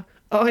 I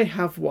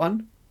have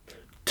one.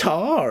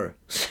 Tar,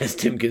 says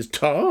Timkins.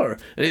 Tar.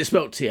 And it's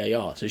spelled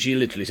T-A-R, so she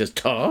literally says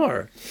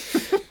tar.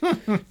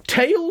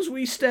 Tails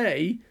we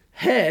stay,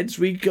 heads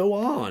we go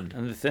on.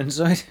 And the thin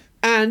side?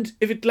 And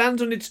if it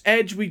lands on its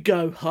edge, we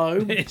go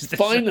home.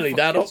 Finally,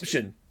 that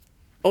option.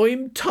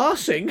 I'm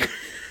tossing.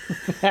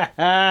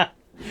 Because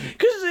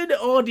it's in an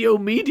audio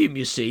medium,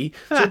 you see,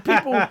 so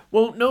people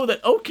won't know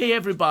that, okay,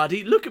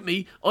 everybody, look at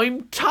me,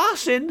 I'm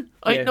tossing.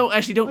 Yeah. No,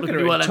 actually, don't look at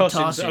me while I'm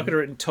tossing. I could have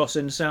written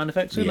tossing sound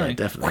effects, wouldn't I?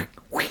 Definitely.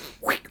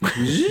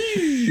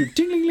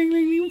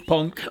 Ding-ling-ling-ling-ling,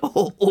 ponk.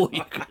 Or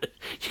you could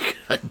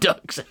have a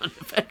duck sound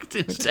effect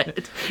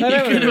instead. You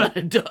could have had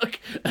a duck.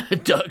 A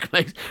duck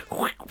makes...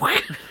 A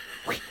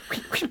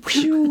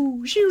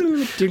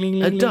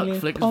duck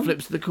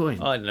flips the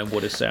coin. I don't know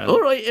what it sounds. All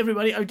right,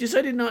 everybody. I've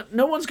decided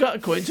no one's got a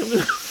coin, so I'm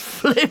going to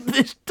flip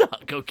this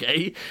duck.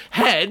 Okay.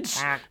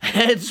 Heads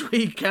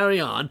we carry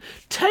on.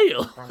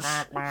 Tails.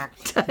 I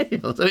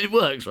mean, it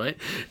works, right?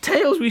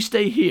 Tails we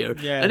stay here.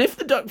 Yeah. And if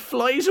the duck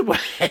flies away,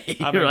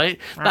 right,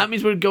 that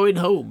means we're going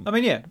home. I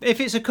mean, yeah.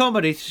 If it's a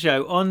comedy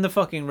show on the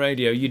fucking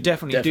radio, you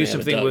definitely do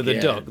something with a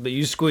duck that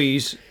you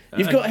squeeze.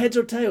 You've got heads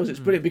or tails.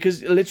 It's brilliant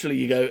because literally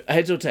you go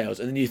heads or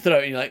tails, and then you throw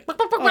it, and you're like,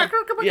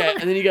 yeah,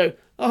 and then you go,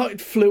 oh, it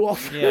flew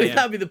off. Yeah.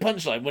 That'd be the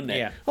punchline, wouldn't it?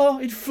 Yeah. Oh,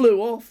 it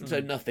flew off, and so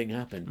nothing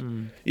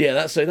happened. Yeah,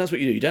 that's what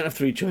you do. You don't have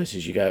three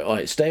choices. You go, all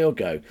right, stay or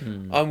go.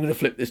 I'm going to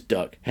flip this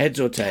duck. Heads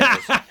or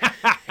tails.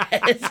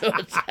 Heads or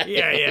tails.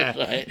 Yeah.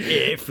 Right? Yeah,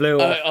 it flew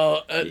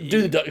off.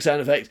 Do the duck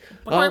sound effect.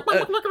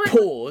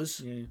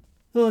 Pause. Yeah.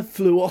 Oh, it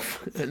flew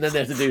off, and then they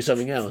have to do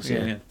something else.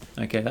 Yeah.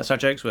 Okay, that's how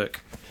jokes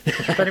work.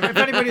 If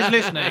anybody's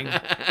listening,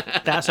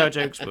 that's how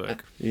jokes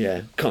work.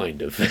 Yeah,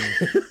 kind of.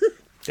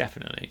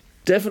 Definitely.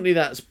 Definitely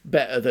that's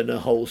better than a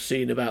whole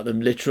scene about them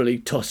literally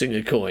tossing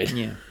a coin.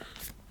 Yeah.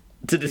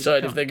 To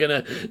decide if they're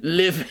going to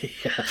live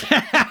here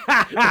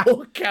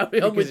or carry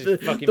on with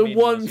the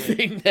one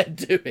thing they're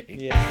doing.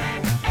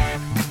 Yeah.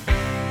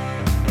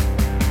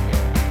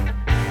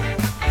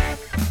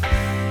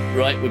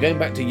 Right, we're going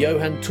back to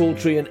Johann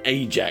Talltree and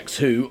Ajax,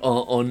 who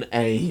are on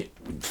a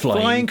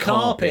flying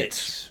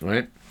carpet.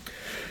 Right?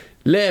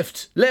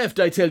 Left,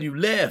 I tell you,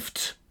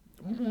 left.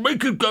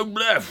 Make it go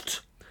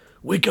left.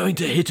 We're going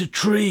to hit a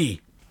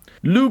tree.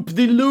 Loop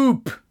the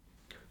loop.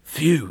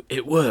 Phew,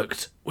 it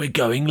worked. We're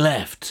going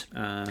left.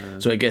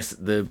 So I guess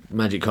the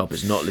magic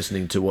carpet's not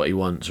listening to what he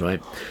wants,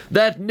 right?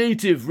 That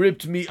native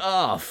ripped me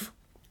off.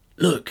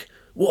 Look,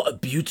 what a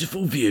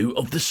beautiful view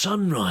of the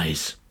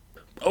sunrise.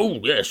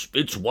 Oh, yes,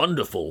 it's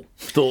wonderful.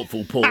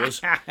 Thoughtful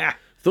pause.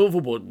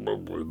 Thoughtful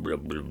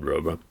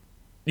pause.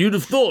 You'd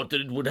have thought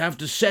that it would have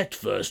to set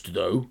first,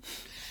 though.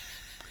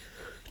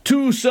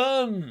 2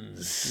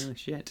 suns. Oh,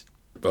 shit.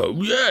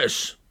 Oh,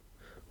 yes.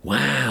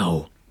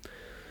 Wow.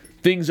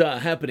 Things are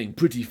happening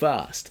pretty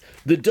fast.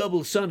 The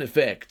double sun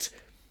effect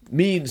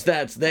means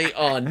that they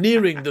are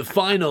nearing the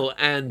final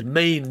and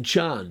main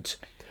chant.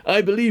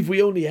 I believe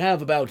we only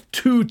have about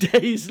 2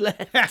 days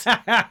left.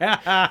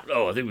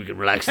 Oh, I think we can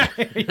relax now.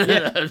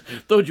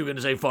 Thought you were going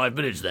to say 5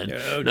 minutes then.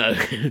 No.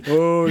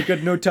 Oh, we've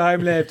got no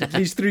time left. At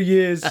least 3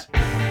 years.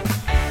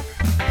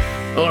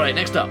 All right,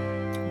 next up,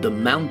 the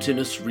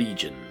mountainous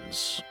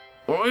regions.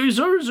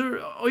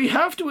 Sir, I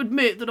have to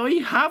admit that I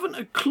haven't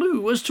a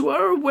clue as to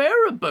our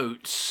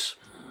whereabouts.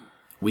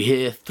 We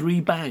hear 3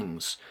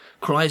 bangs,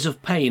 cries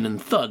of pain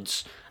and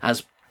thuds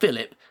as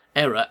Philip,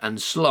 Error and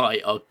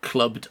Sly are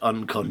clubbed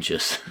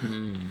unconscious.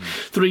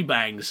 3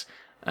 bangs.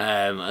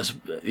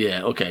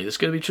 Okay, it's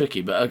going to be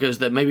tricky, but because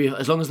maybe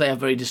as long as they have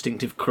very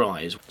distinctive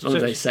cries, as long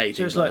as they say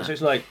things like that. So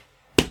it's like...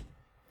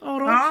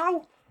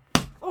 Ow!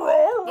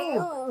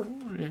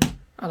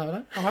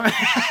 Hello.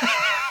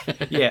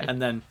 Yeah,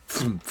 and then...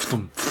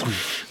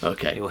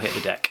 Okay. He'll hit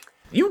the deck.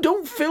 You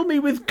don't fill me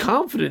with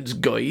confidence,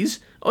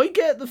 guys. I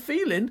get the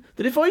feeling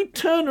that if I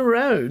turn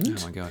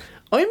around, Oh my God.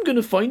 I'm going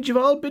to find you've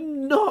all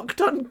been knocked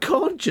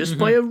unconscious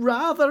by a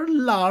rather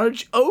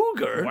large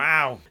ogre.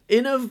 Wow.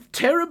 In a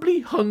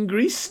terribly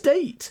hungry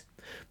state.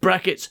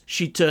 Brackets,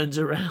 she turns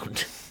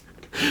around.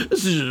 I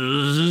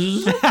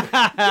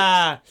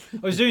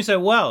was doing so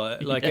well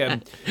at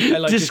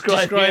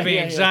describing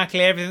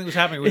exactly everything that was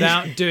happening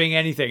without doing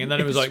anything, and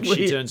then it was like,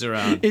 she turns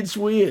around. It's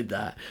weird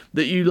that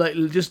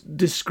you just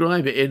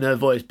describe it in her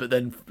voice, but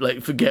then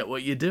forget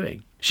what you're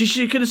doing.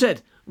 She could have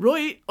said,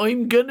 right,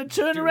 I'm gonna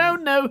turn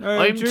around now.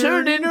 I'm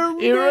turning.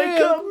 Here I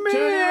come.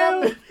 Turn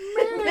around.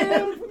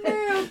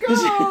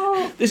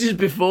 This is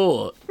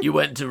before you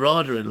went to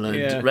RADA and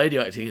learned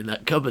radio acting in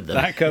that cupboard, though.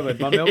 That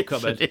cupboard, my milk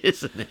cupboard.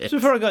 Isn't it? So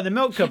before I got in the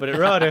milk cupboard at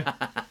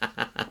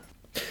RADA.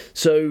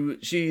 So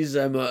she's,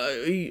 I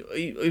worry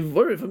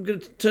if I'm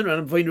going to turn around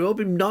and find her all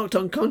been knocked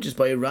unconscious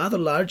by a rather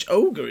large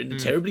ogre in a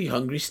terribly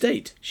hungry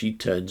state. She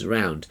turns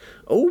around.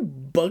 Oh,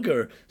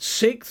 bugger.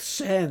 6th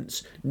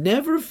sense.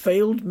 Never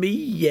failed me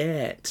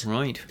yet.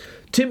 Right.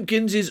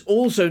 Timpkins is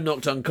also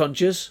knocked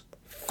unconscious.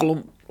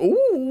 Flump.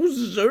 Oh,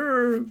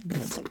 sir.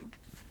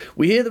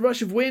 We hear the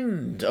rush of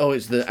wind. Oh,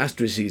 it's the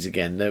Astraces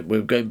again.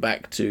 We're going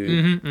back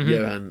to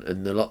Johan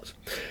and the lots.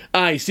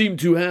 I seem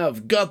to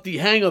have got the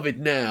hang of it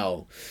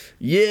now.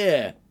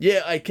 Yeah,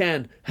 I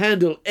can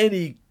handle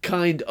any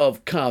kind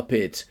of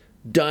carpet.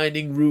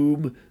 Dining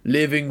room,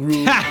 living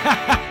room.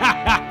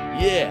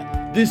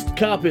 Yeah, this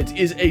carpet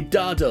is a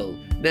doddle.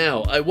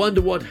 Now, I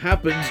wonder what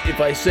happens if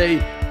I say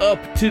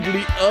up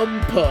tiddly pum.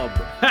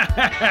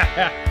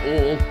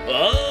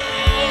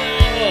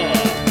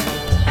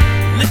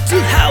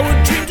 Little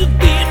Howard dreamed of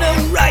being a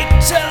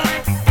writer,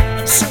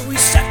 and so he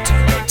sat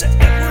and wrote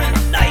every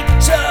night.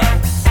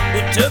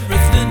 But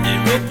everything he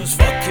wrote was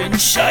fucking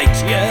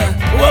shite, yeah.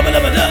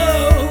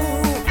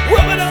 Wubba-dubba-doo,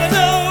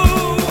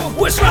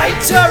 wubba-dubba-doo. Worst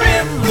writer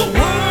in the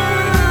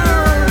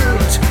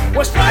world,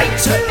 worst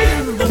writer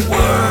in the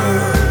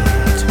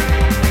world,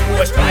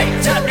 worst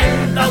writer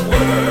in the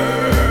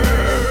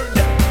world,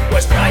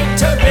 worst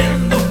writer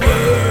in the world.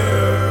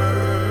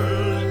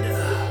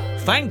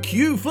 Thank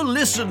you for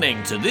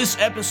listening to this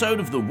episode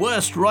of The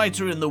Worst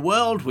Writer in the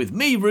World with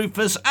me,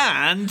 Rufus,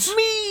 and...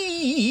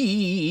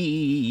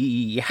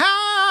 Me,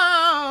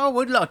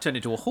 Howard Long. I turned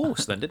into a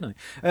horse then, didn't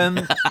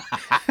I?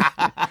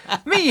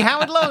 Me,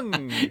 Howard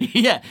Long.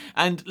 Yeah,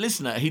 and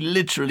listener, he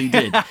literally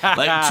did.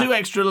 Like 2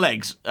 extra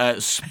legs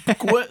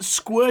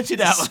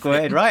squirted out.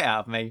 Squirted right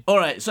out of me. All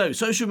right, so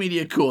Social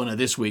Media Corner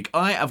this week.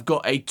 I have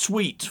got a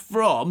tweet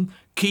from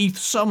Keith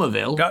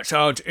Somerville. That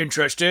sounds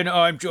interesting.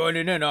 I'm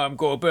joining in. I'm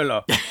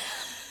Gorbilla.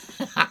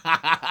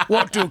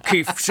 What do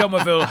Keith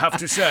Somerville have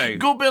to say?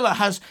 Gorbilla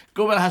has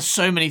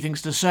so many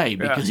things to say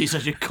because he's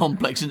such a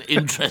complex and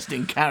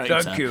interesting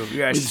character. Thank you,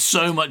 yes. With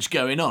so much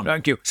going on.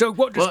 Thank you. So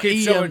what does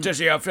Keith Somerville, does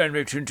he have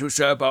anything to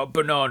say about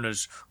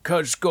bananas?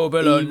 Because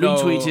Gorbilla He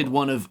retweeted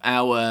one of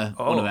our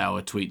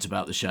tweets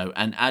about the show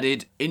and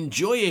added,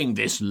 enjoying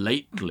this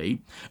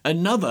lately,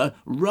 another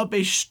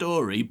rubbish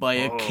story by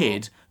a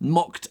kid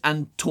mocked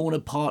and torn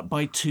apart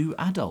by 2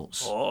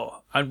 adults.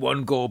 And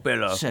one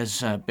Gorbilla.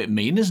 Says a bit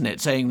mean, isn't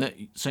it? Saying that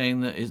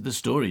the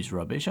story's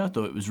rubbish. I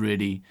thought it was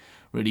really,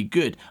 really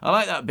good. I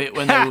like that bit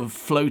when they were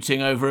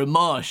floating over a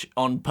marsh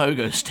on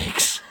pogo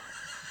sticks.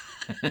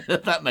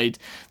 that made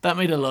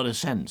a lot of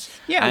sense.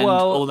 Yeah, and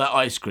well, all that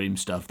ice cream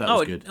stuff. That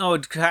was good. I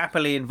would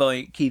happily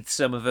invite Keith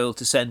Somerville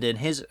to send in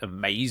his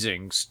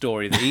amazing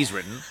story that he's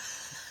written.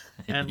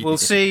 And we'll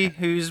see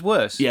who's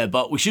worse. Yeah,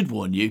 but we should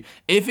warn you,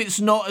 if it's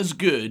not as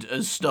good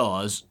as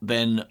Stars,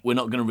 then we're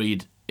not going to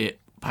read it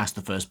past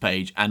the first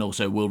page, and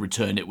also we'll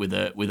return it with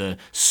a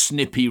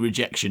snippy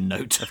rejection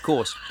note. Of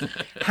course.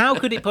 How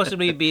could it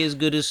possibly be as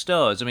good as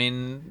Stars? I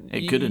mean,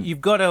 it couldn't.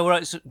 You've got to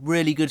write some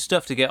really good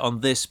stuff to get on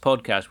this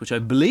podcast, which I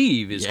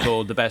believe is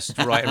called The Best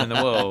Writer in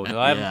the World.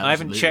 I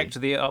haven't checked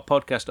the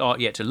podcast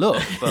art yet to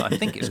look, but I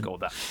think it's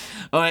called that.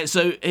 All right,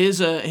 so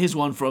here's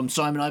one from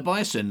Simon I.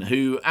 Bison,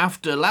 who,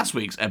 after last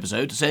week's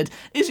episode, said,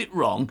 "Is it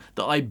wrong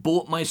that I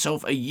bought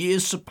myself a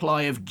year's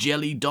supply of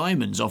jelly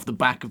diamonds off the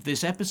back of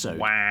this episode?"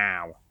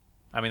 Wow.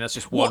 I mean, that's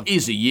just one. What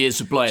is a year's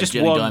supply of Just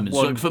jelly one- diamonds?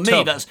 one For me,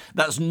 tub.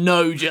 that's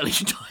no jelly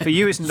diamonds. For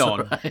you, it's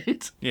none.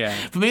 Right? Yeah.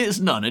 For me, it's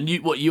none. And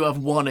you have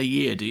one a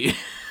year, do you?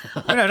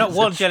 No, not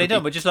one jelly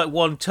diamond, but just like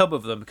one tub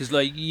of them, because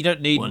like you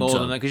don't need One more tub.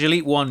 than that. Because you'll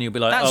eat one, you'll be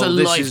like, That's oh, a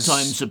this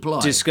lifetime is supply.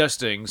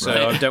 disgusting, so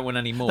Right. I don't want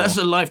any more. That's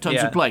a lifetime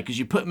Yeah. supply because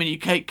you put them in your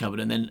cake cupboard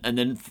and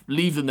then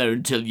leave them there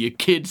until your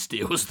kid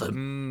steals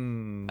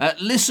them.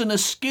 Listener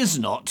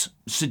Skiznot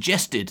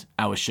suggested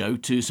our show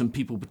to some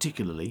people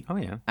particularly. Oh,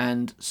 yeah.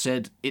 And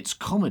said it's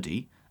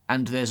comedy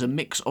and there's a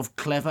mix of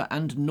clever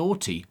and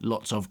naughty.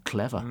 Lots of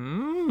clever.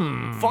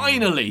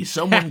 Finally,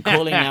 someone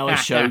calling our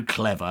show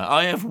clever.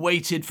 I have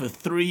waited for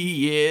 3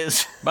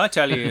 years. I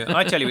tell you,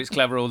 it's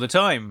clever all the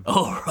time.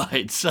 All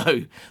right,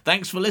 so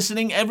thanks for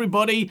listening,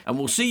 everybody, and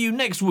we'll see you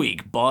next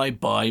week.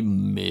 Bye-bye,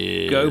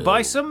 milk. Go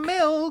buy some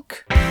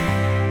milk.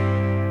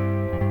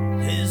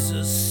 He's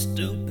a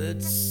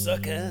stupid,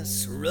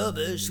 suck-ass,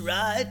 rubbish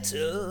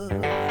writer.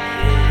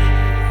 Yeah.